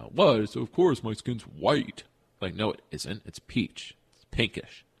that, well, so of course my skin's white. Like, no, it isn't. It's peach. It's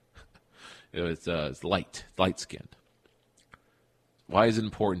pinkish. It's light-skinned. Why is it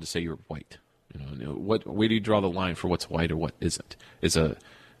important to say you're white? Where do you draw the line for what's white or what isn't? Is a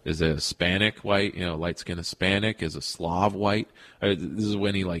Hispanic white? Light-skinned Hispanic? Is a Slav white? This is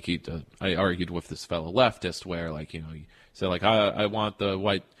when I argued with this fellow leftist where, he said, I want the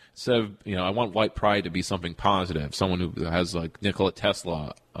white. So, I want white pride to be something positive. Someone who has Nikola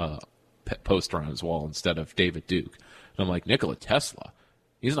Tesla poster on his wall instead of David Duke. And I'm like, Nikola Tesla?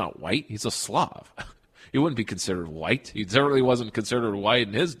 He's not white. He's a Slav. He wouldn't be considered white. He certainly wasn't considered white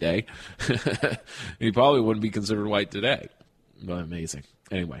in his day. He probably wouldn't be considered white today. But amazing.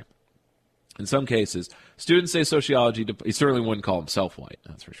 Anyway, in some cases, students say sociology, he certainly wouldn't call himself white,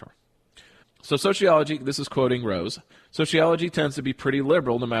 that's for sure. So sociology, this is quoting Rose, sociology tends to be pretty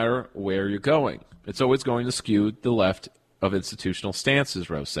liberal no matter where you're going. It's always going to skew the left of institutional stances,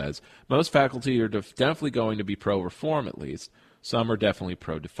 Rose says. Most faculty are definitely going to be pro-reform, at least. Some are definitely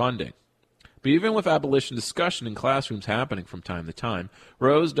pro-defunding. But even with abolition discussion in classrooms happening from time to time,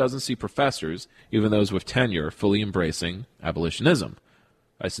 Rose doesn't see professors, even those with tenure, fully embracing abolitionism.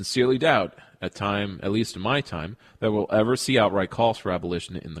 I sincerely doubt, at least in my time, that we'll ever see outright calls for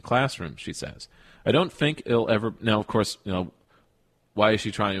abolition in the classroom, she says. I don't think it'll ever... Now, of course, why is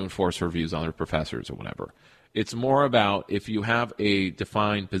she trying to enforce her views on her professors or whatever? It's more about if you have a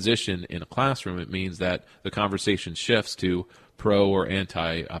defined position in a classroom, it means that the conversation shifts to pro or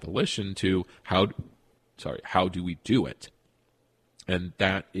anti-abolition to how do we do it? And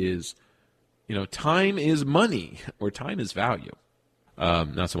that is, time is money, or time is value.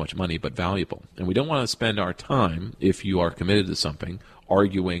 Not so much money, but valuable. And we don't want to spend our time, if you are committed to something,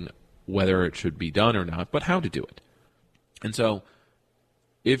 arguing whether it should be done or not, but how to do it. And so,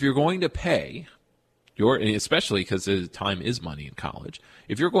 if you're going to pay, especially because time is money in college,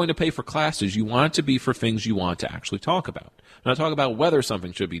 if you're going to pay for classes, you want it to be for things you want to actually talk about. Not talk about whether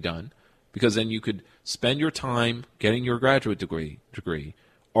something should be done, because then you could spend your time getting your graduate degree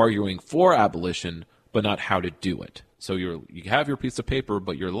arguing for abolition, but not how to do it. So you have your piece of paper,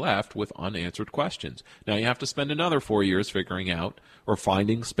 but you're left with unanswered questions. Now you have to spend another 4 years figuring out, or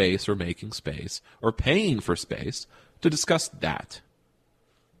finding space, or making space, or paying for space to discuss that.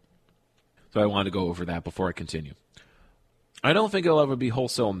 So I want to go over that before I continue. I don't think it'll ever be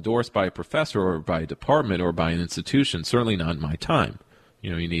wholesale endorsed by a professor or by a department or by an institution, certainly not in my time.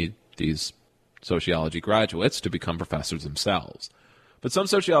 You need these sociology graduates to become professors themselves. But some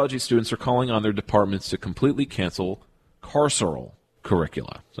sociology students are calling on their departments to completely cancel carceral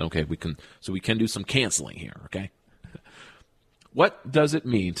curricula. Okay, we can do some canceling here, okay? What does it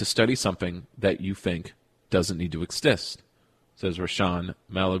mean to study something that you think doesn't need to exist? Says Rashan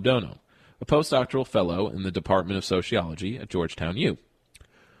Maladono, a postdoctoral fellow in the Department of Sociology at Georgetown U.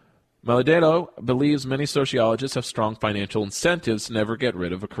 Maladono believes many sociologists have strong financial incentives to never get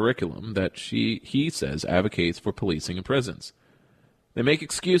rid of a curriculum that he says advocates for policing in prisons. They make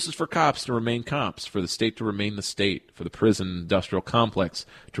excuses for cops to remain cops, for the state to remain the state, for the prison industrial complex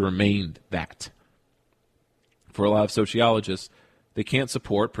to remain that. For a lot of sociologists, they can't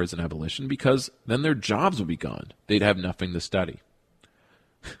support prison abolition because then their jobs would be gone. They'd have nothing to study.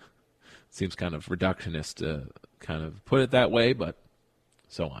 Seems kind of reductionist to kind of put it that way, but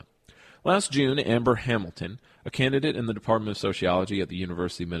so on. Last June, Amber Hamilton, a candidate in the Department of Sociology at the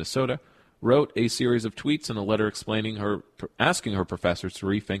University of Minnesota, wrote a series of tweets and a letter asking her professors to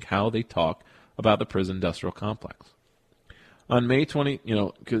rethink how they talk about the prison industrial complex. On May 20,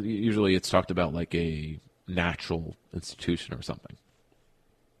 because usually it's talked about like a natural institution or something.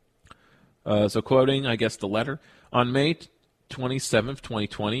 So quoting, I guess, the letter, on May 27,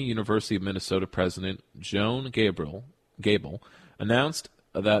 2020, University of Minnesota President Joan Gable announced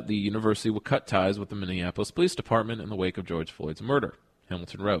that the university would cut ties with the Minneapolis Police Department in the wake of George Floyd's murder,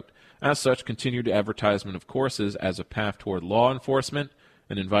 Hamilton wrote. As such, continued advertisement of courses as a path toward law enforcement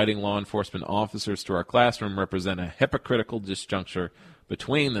and inviting law enforcement officers to our classroom represent a hypocritical disjuncture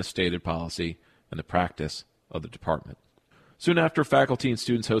between the stated policy and the practice of the department. Soon after, faculty and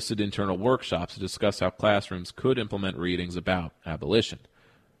students hosted internal workshops to discuss how classrooms could implement readings about abolition.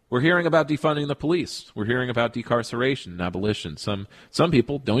 We're hearing about defunding the police. We're hearing about decarceration and abolition. Some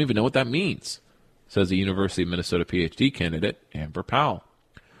people don't even know what that means, says the University of Minnesota PhD candidate, Amber Powell.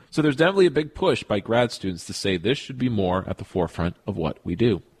 So there's definitely a big push by grad students to say this should be more at the forefront of what we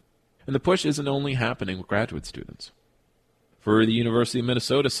do. And the push isn't only happening with graduate students. For the University of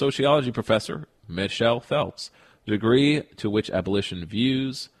Minnesota sociology professor, Michelle Phelps, the degree to which abolition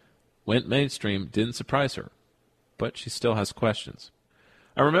views went mainstream didn't surprise her, but she still has questions.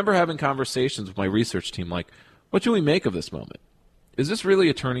 I remember having conversations with my research team like, what do we make of this moment? Is this really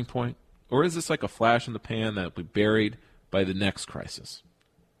a turning point? Or is this like a flash in the pan that will be buried by the next crisis?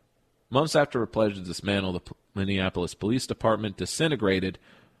 Months after a pledge to dismantle the Minneapolis Police Department disintegrated,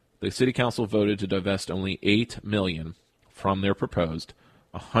 the city council voted to divest only $8 million from their proposed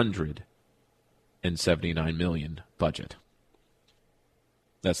 $179 million budget.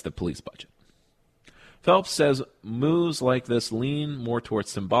 That's the police budget. Phelps says moves like this lean more towards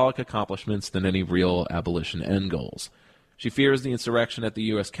symbolic accomplishments than any real abolition end goals. She fears the insurrection at the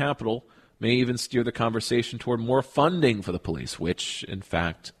U.S. Capitol may even steer the conversation toward more funding for the police, which, in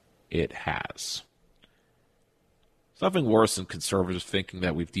fact, it has. It's nothing worse than conservatives thinking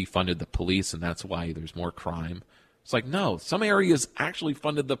that we've defunded the police and that's why there's more crime. It's like, no, some areas actually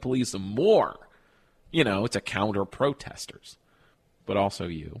funded the police more. You know, to counter protesters. But also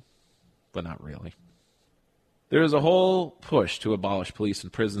you. But not really. There was a whole push to abolish police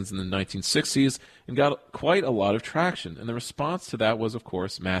and prisons in the 1960s and got quite a lot of traction. And the response to that was, of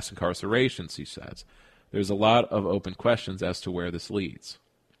course, mass incarceration, she says. There's a lot of open questions as to where this leads.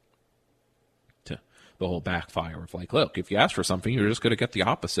 To the whole backfire of like, look, if you ask for something, you're just going to get the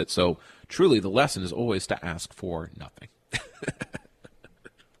opposite. So truly the lesson is always to ask for nothing.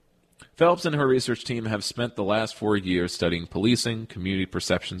 Phelps and her research team have spent the last 4 years studying policing, community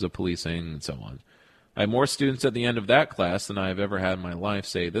perceptions of policing, and so on. I had more students at the end of that class than I have ever had in my life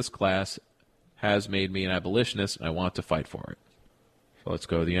say, this class has made me an abolitionist, and I want to fight for it. So let's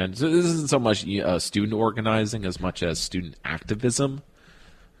go to the end. So this isn't so much student organizing as much as student activism.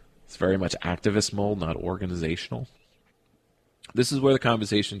 It's very much activist mode, not organizational. This is where the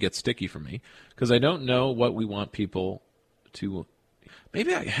conversation gets sticky for me, because I don't know what we want people to...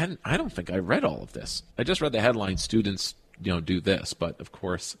 Maybe I don't think I read all of this. I just read the headline, students, do this, but of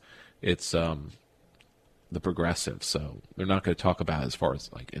course it's... the progressive, so they're not going to talk about it as far as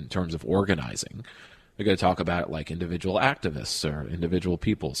like in terms of organizing. They're going to talk about it like individual activists or individual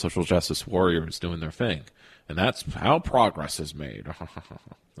people, social justice warriors doing their thing. And that's how progress is made.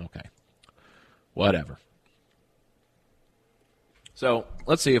 Okay. Whatever. So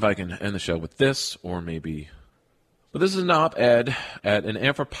let's see if I can end the show with this, or maybe... But this is an op-ed at an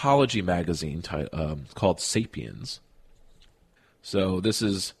anthropology magazine called Sapiens. So this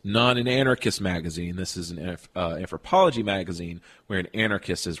is not an anarchist magazine. This is an anthropology magazine where an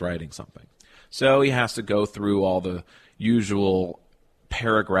anarchist is writing something. So he has to go through all the usual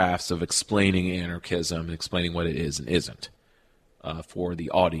paragraphs of explaining anarchism and explaining what it is and isn't for the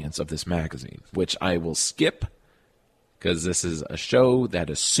audience of this magazine, which I will skip because this is a show that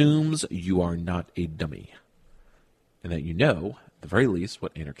assumes you are not a dummy and that you know, at the very least,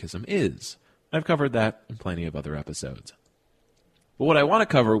 what anarchism is. I've covered that in plenty of other episodes. But what I want to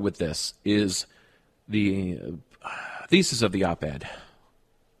cover with this is the thesis of the op-ed,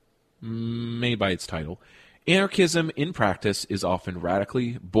 made by its title, Anarchism in Practice is Often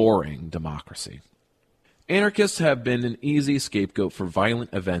Radically Boring Democracy. Anarchists have been an easy scapegoat for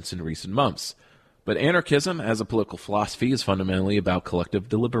violent events in recent months, but anarchism as a political philosophy is fundamentally about collective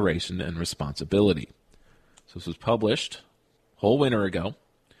deliberation and responsibility. So this was published a whole winter ago,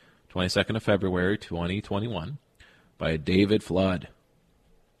 22nd of February, 2021, by David Flood,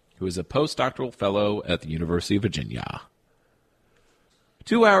 who is a postdoctoral fellow at the University of Virginia.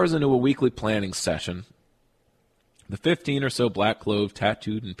 2 hours into a weekly planning session, the 15 or so black-clothed,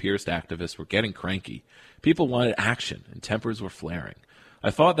 tattooed, and pierced activists were getting cranky. People wanted action, and tempers were flaring.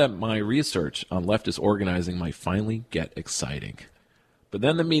 I thought that my research on leftist organizing might finally get exciting. But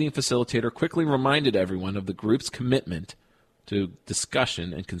then the meeting facilitator quickly reminded everyone of the group's commitment to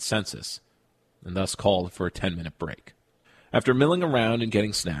discussion and consensus, and thus called for a 10-minute break. After milling around and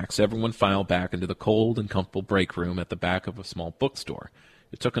getting snacks, everyone filed back into the cold and comfortable break room at the back of a small bookstore.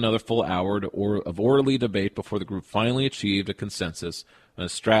 It took another full hour of orderly debate before the group finally achieved a consensus on a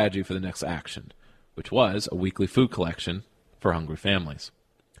strategy for the next action, which was a weekly food collection for hungry families.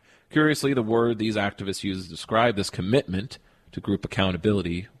 Curiously, the word these activists used to describe this commitment to group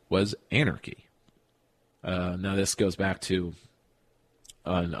accountability was anarchy. Now this goes back to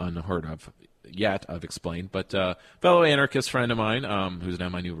unheard of yet, I've explained, but fellow anarchist friend of mine, who's now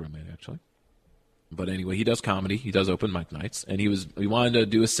my new roommate, actually. But anyway, he does comedy, he does open mic nights, and he wanted to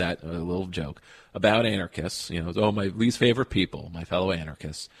do a set, a little joke, about anarchists. My least favorite people, my fellow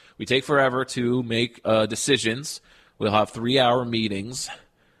anarchists. We take forever to make decisions. We'll have 3-hour meetings,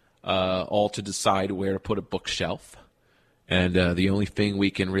 all to decide where to put a bookshelf. And the only thing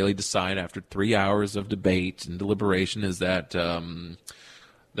we can really decide after 3 hours of debate and deliberation is that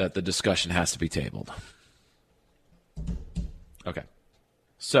that the discussion has to be tabled. Okay.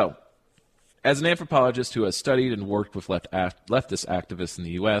 So, As an anthropologist who has studied and worked with leftist activists in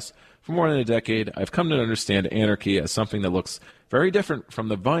the U.S. for more than a decade, I've come to understand anarchy as something that looks very different from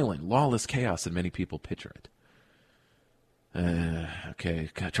the violent, lawless chaos that many people picture it. Okay,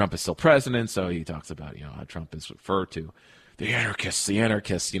 Trump is still president, so he talks about, how Trump is referred to. The anarchists,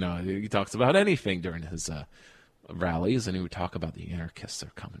 he talks about anything during his rallies, and he would talk about the anarchists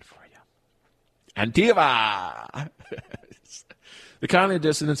are coming for you. Antifa! The kind of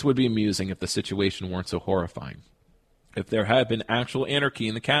dissonance would be amusing if the situation weren't so horrifying. If there had been actual anarchy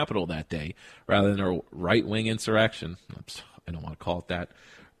in the Capitol that day, rather than a right-wing insurrection, I don't want to call it that.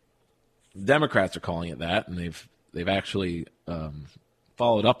 Democrats are calling it that, and they've actually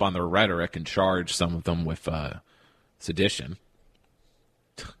followed up on their rhetoric and charged some of them with sedition.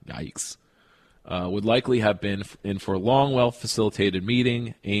 Yikes. Would likely have been in for a long, well-facilitated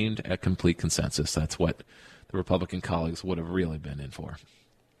meeting aimed at complete consensus. That's what the Republican colleagues would have really been in for.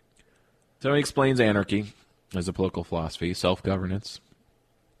 So he explains anarchy as a political philosophy, self-governance,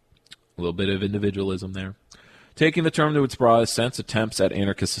 a little bit of individualism there. Taking the term to its broadest sense, attempts at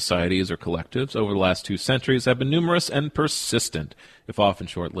anarchist societies or collectives over the last 2 centuries have been numerous and persistent, if often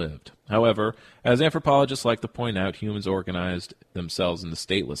short-lived. However, as anthropologists like to point out, humans organized themselves into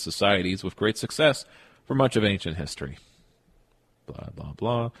stateless societies with great success for much of ancient history. Blah, blah,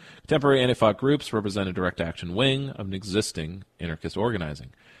 blah. Contemporary anti-thought groups represent a direct action wing of an existing anarchist organizing.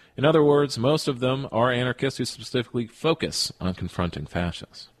 In other words, most of them are anarchists who specifically focus on confronting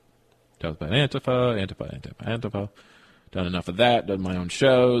fascists. Talked about Antifa. Done enough of that. Done my own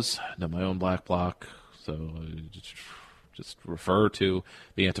shows. Done my own black bloc. So just refer to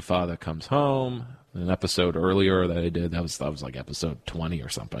the Antifa that comes home. An episode earlier that I did, that was like episode 20 or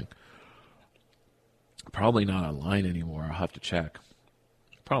something. Probably not online anymore. I'll have to check.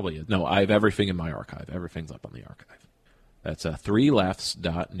 Probably is. No, I have everything in my archive. Everything's up on the archive. That's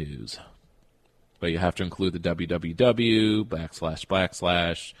 3lefts.news. But you have to include the www,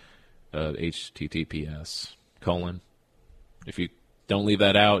 // https : If you don't leave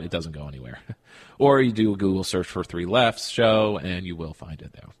that out, it doesn't go anywhere. Or you do a Google search for 3 Lefts show, and you will find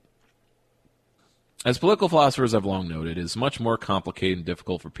it there. As political philosophers have long noted, it is much more complicated and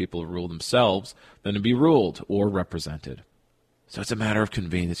difficult for people to rule themselves than to be ruled or represented. So it's a matter of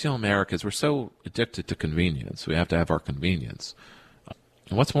convenience. Americans, we're so addicted to convenience. We have to have our convenience.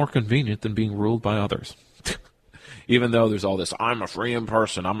 And what's more convenient than being ruled by others? Even though there's all this, I'm a free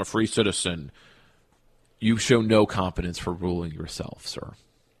person, I'm a free citizen, you show no competence for ruling yourself, sir,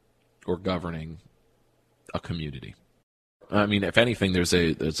 or governing a community. I mean, if anything, there's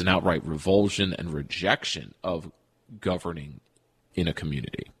an outright revulsion and rejection of governing in a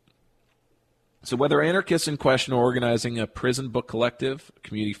community. So whether anarchists in question are organizing a prison book collective, a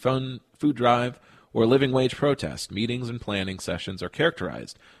community food drive, or a living wage protest, meetings and planning sessions are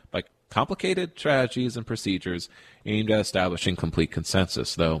characterized by complicated strategies and procedures aimed at establishing complete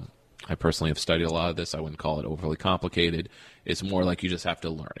consensus, though I personally have studied a lot of this. I wouldn't call it overly complicated. It's more like you just have to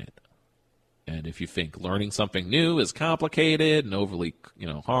learn it. And if you think learning something new is complicated and overly,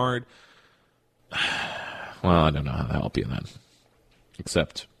 hard, well, I don't know how to help you then.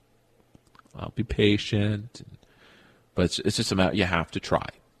 Except I'll be patient. But it's just a matter, you have to try.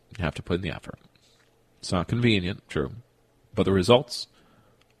 You have to put in the effort. It's not convenient, true. But the results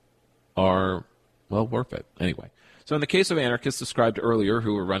are, well, worth it. Anyway, so in the case of anarchists described earlier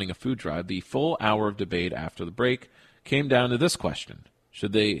who were running a food drive, the full hour of debate after the break came down to this question.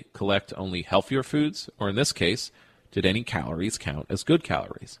 Should they collect only healthier foods, or in this case, did any calories count as good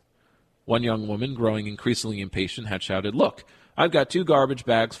calories? One young woman, growing increasingly impatient, had shouted, "Look, I've got 2 garbage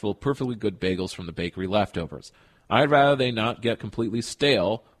bags full of perfectly good bagels from the bakery leftovers. I'd rather they not get completely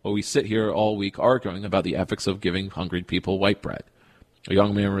stale while we sit here all week arguing about the ethics of giving hungry people white bread." A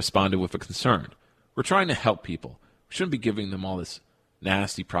young man responded with a concern. "We're trying to help people. We shouldn't be giving them all this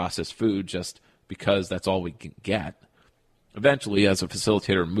nasty processed food just because that's all we can get." Eventually, as a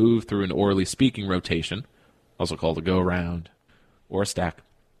facilitator moved through an orally speaking rotation, also called a go-around or a stack,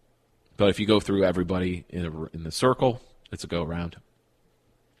 but if you go through everybody in the circle, it's a go-around.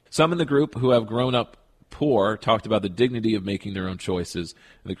 Some in the group who have grown up poor talked about the dignity of making their own choices,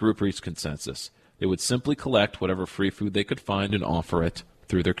 and the group reached consensus. They would simply collect whatever free food they could find and offer it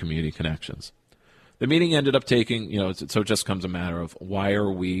through their community connections. The meeting ended up taking, so it just comes a matter of why are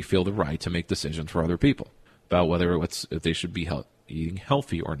we feel the right to make decisions for other people about whether if they should be eating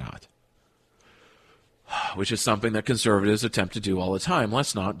healthy or not, which is something that conservatives attempt to do all the time.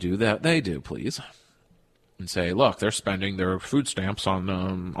 Let's not do that. They do, please. And say, look, they're spending their food stamps on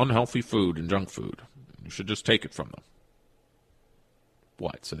unhealthy food and junk food. You should just take it from them.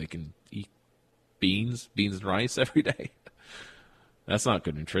 What, so they can eat beans and rice every day? That's not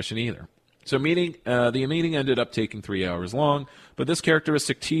good nutrition either. So the meeting ended up taking 3 hours long, but this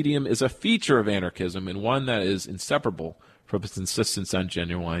characteristic tedium is a feature of anarchism and one that is inseparable from its insistence on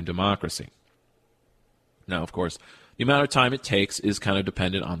genuine democracy. Now, of course, the amount of time it takes is kind of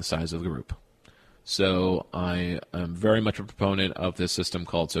dependent on the size of the group. So I am very much a proponent of this system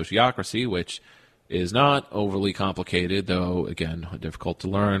called sociocracy, which is not overly complicated, though, again, difficult to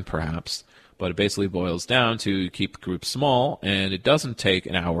learn, perhaps. But it basically boils down to keep groups small, and it doesn't take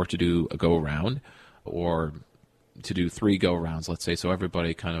an hour to do a go-around or to do 3 go-arounds, let's say, so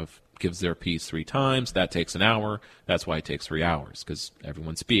everybody kind of gives their piece 3 times. That takes an hour. That's why it takes 3 hours, because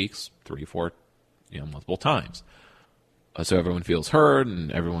everyone speaks 3, 4, multiple times. So everyone feels heard,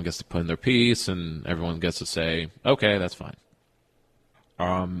 and everyone gets to put in their piece, and everyone gets to say, okay, that's fine.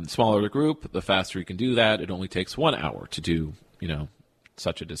 Smaller the group, the faster you can do that. It only takes 1 hour to do,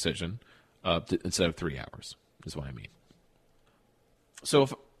 such a decision instead of 3 hours, is what I mean.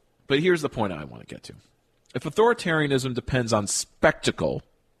 But here's the point I want to get to. If authoritarianism depends on spectacle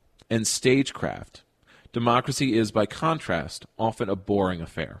and stagecraft, democracy is, by contrast, often a boring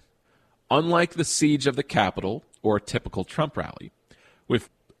affair. Unlike the siege of the Capitol or a typical Trump rally, with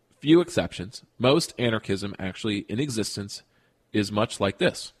few exceptions, most anarchism actually in existence is much like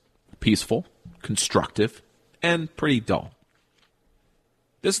this: peaceful, constructive, and pretty dull.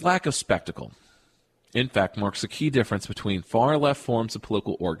 This lack of spectacle, in fact, marks a key difference between far-left forms of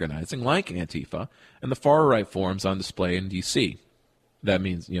political organizing, like Antifa, and the far-right forms on display in D.C. That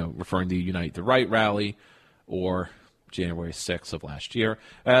means, referring to Unite the Right rally or January 6th of last year.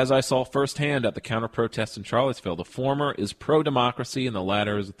 As I saw firsthand at the counter-protest in Charlottesville, the former is pro-democracy and the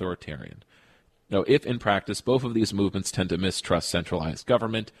latter is authoritarian. Now, if in practice both of these movements tend to mistrust centralized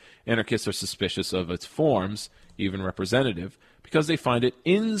government, anarchists are suspicious of its forms, even representative, because they find it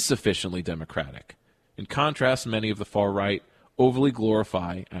insufficiently democratic. In contrast, many of the far right overly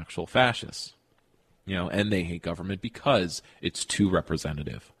glorify actual fascists. And they hate government because it's too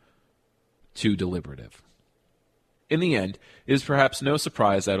representative, too deliberative. In the end, it is perhaps no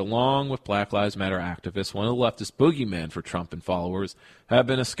surprise that along with Black Lives Matter activists, one of the leftist boogeymen for Trump and followers have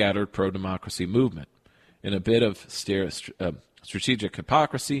been a scattered pro-democracy movement. In a bit of strategic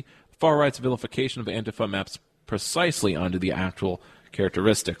hypocrisy, the far right's vilification of Antifa maps precisely onto the actual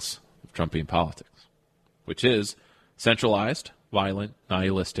characteristics of Trumpian politics, which is centralized, violent,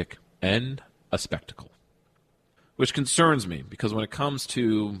 nihilistic, and a spectacle. Which concerns me, because when it comes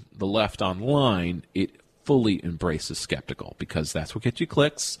to the left online, it fully embraces skeptical, because that's what gets you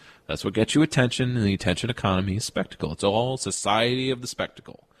clicks, that's what gets you attention, and the attention economy is spectacle. It's all society of the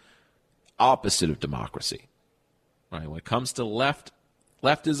spectacle, opposite of democracy. Right? When it comes to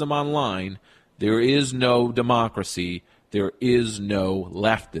leftism online, there is no democracy, there is no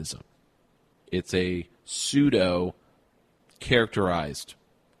leftism. It's a pseudo-characterized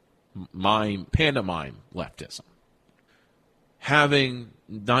pantomime leftism. Having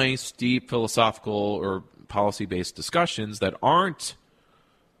nice, deep philosophical or policy-based discussions that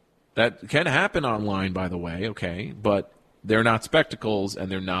can happen online, by the way, okay, but they're not spectacles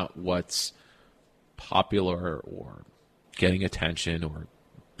and they're not what's popular or getting attention or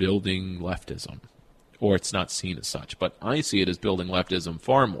building leftism, or it's not seen as such. But I see it as building leftism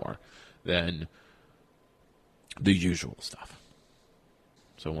far more than the usual stuff.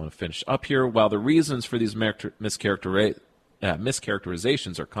 So I want to finish up here. While the reasons for these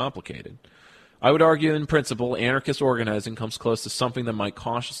mischaracterizations are complicated, I would argue in principle anarchist organizing comes close to something that might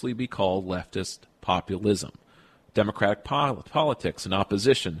cautiously be called leftist populism, democratic politics in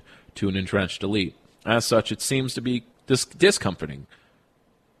opposition to an entrenched elite. As such, it seems to be discomforting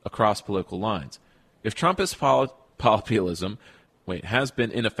across political lines. If Trumpist populism has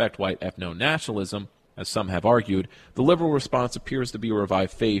been in effect white ethno-nationalism, as some have argued, the liberal response appears to be a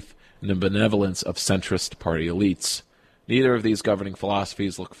revived faith in the benevolence of centrist party elites. Neither of these governing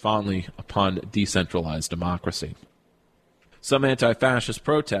philosophies look fondly upon decentralized democracy. Some anti-fascist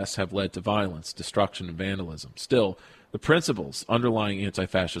protests have led to violence, destruction, and vandalism. Still, the principles underlying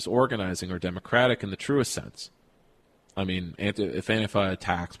anti-fascist organizing are democratic in the truest sense. I mean, if Antifa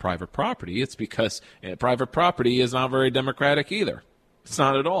attacks private property, it's because private property is not very democratic either. It's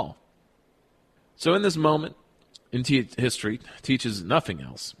not at all. So in this moment, history teaches nothing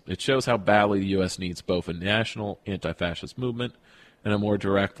else. It shows how badly the U.S. needs both a national anti-fascist movement and a more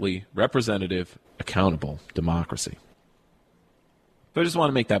directly representative, accountable democracy. So I just want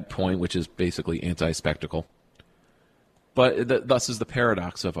to make that point, which is basically anti-spectacle. But thus is the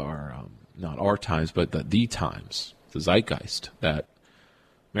paradox of our, not our times, but the times, the zeitgeist, that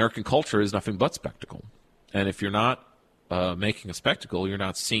American culture is nothing but spectacle. And if you're not making a spectacle, you're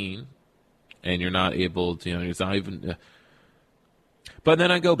not seen, and you're not able to, it's not even... But then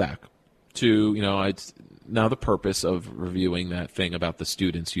I go back to, now the purpose of reviewing that thing about the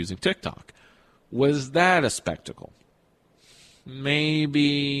students using TikTok. Was that a spectacle?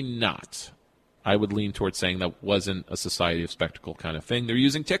 Maybe not. I would lean towards saying that wasn't a society of spectacle kind of thing. They're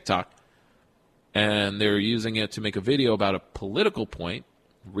using TikTok, and they're using it to make a video about a political point,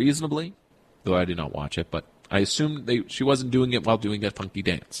 reasonably, though I did not watch it, but I assumed she wasn't doing it while doing a funky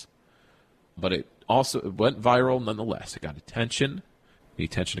dance. But it also went viral nonetheless. It got attention, the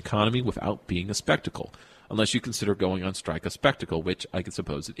attention economy, without being a spectacle, unless you consider going on strike a spectacle, which I can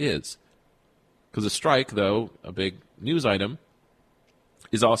suppose it is. Because a strike, though, a big news item,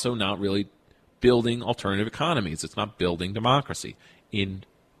 is also not really building alternative economies. It's not building democracy, in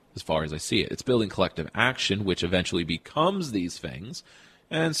as far as I see it. It's building collective action, which eventually becomes these things,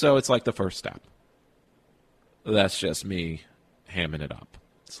 and so it's like the first step. That's just me hamming it up,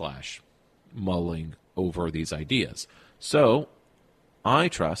 / mulling over these ideas. So I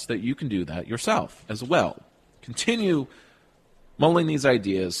trust that you can do that yourself as well. Continue mulling these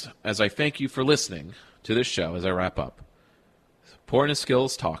ideas as I thank you for listening to this show as I wrap up. Important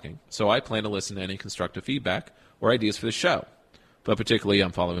skills talking, so I plan to listen to any constructive feedback or ideas for the show. But particularly,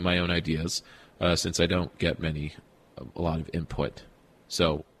 I'm following my own ideas since I don't get a lot of input.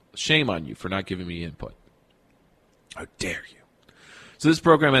 So shame on you for not giving me input. How dare you? So this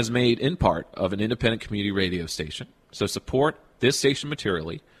program is made in part of an independent community radio station. So support this station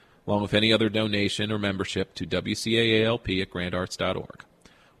materially, along with any other donation or membership to WCAALP at grandarts.org.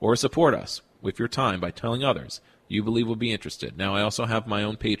 Or support us with your time by telling others you believe will be interested. Now, I also have my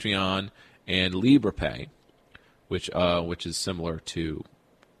own Patreon and LibrePay, which is similar to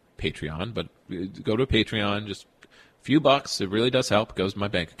Patreon. But go to Patreon, just a few bucks. It really does help. It goes to my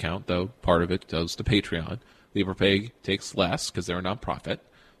bank account, though part of it goes to Patreon. LibrePay takes less because they're a nonprofit.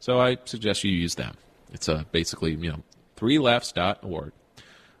 So I suggest you use them. It's basically, 3lefts.org.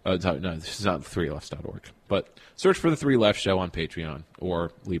 No, this is not 3lefts.org. But search for the 3 Left Show on Patreon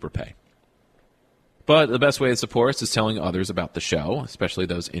or LibrePay. But the best way to support us is telling others about the show, especially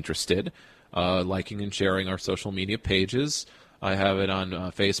those interested, liking and sharing our social media pages. I have it on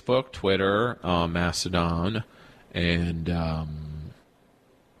Facebook, Twitter, Mastodon, and I'm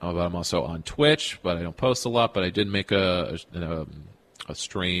also on Twitch, but I don't post a lot. But I did make a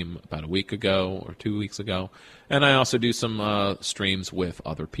stream about a week ago or 2 weeks ago. And I also do some streams with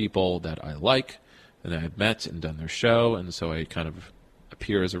other people that I like and I've met and done their show. And so I kind of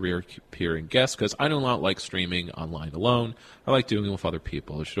appear as a reappearing guest because I do not like streaming online alone. I like doing it with other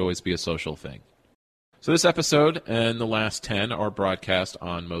people. It should always be a social thing. So this episode and the last 10 are broadcast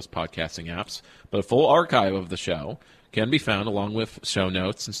on most podcasting apps, but a full archive of the show can be found along with show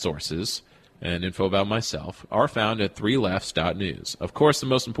notes and sources and info about myself are found at 3lefts.news. Of course, the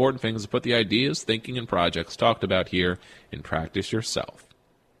most important thing is to put the ideas, thinking, and projects talked about here in practice yourself.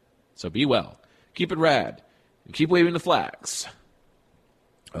 So be well, keep it rad, and keep waving the flags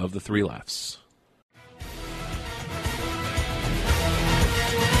of the 3 Lefts.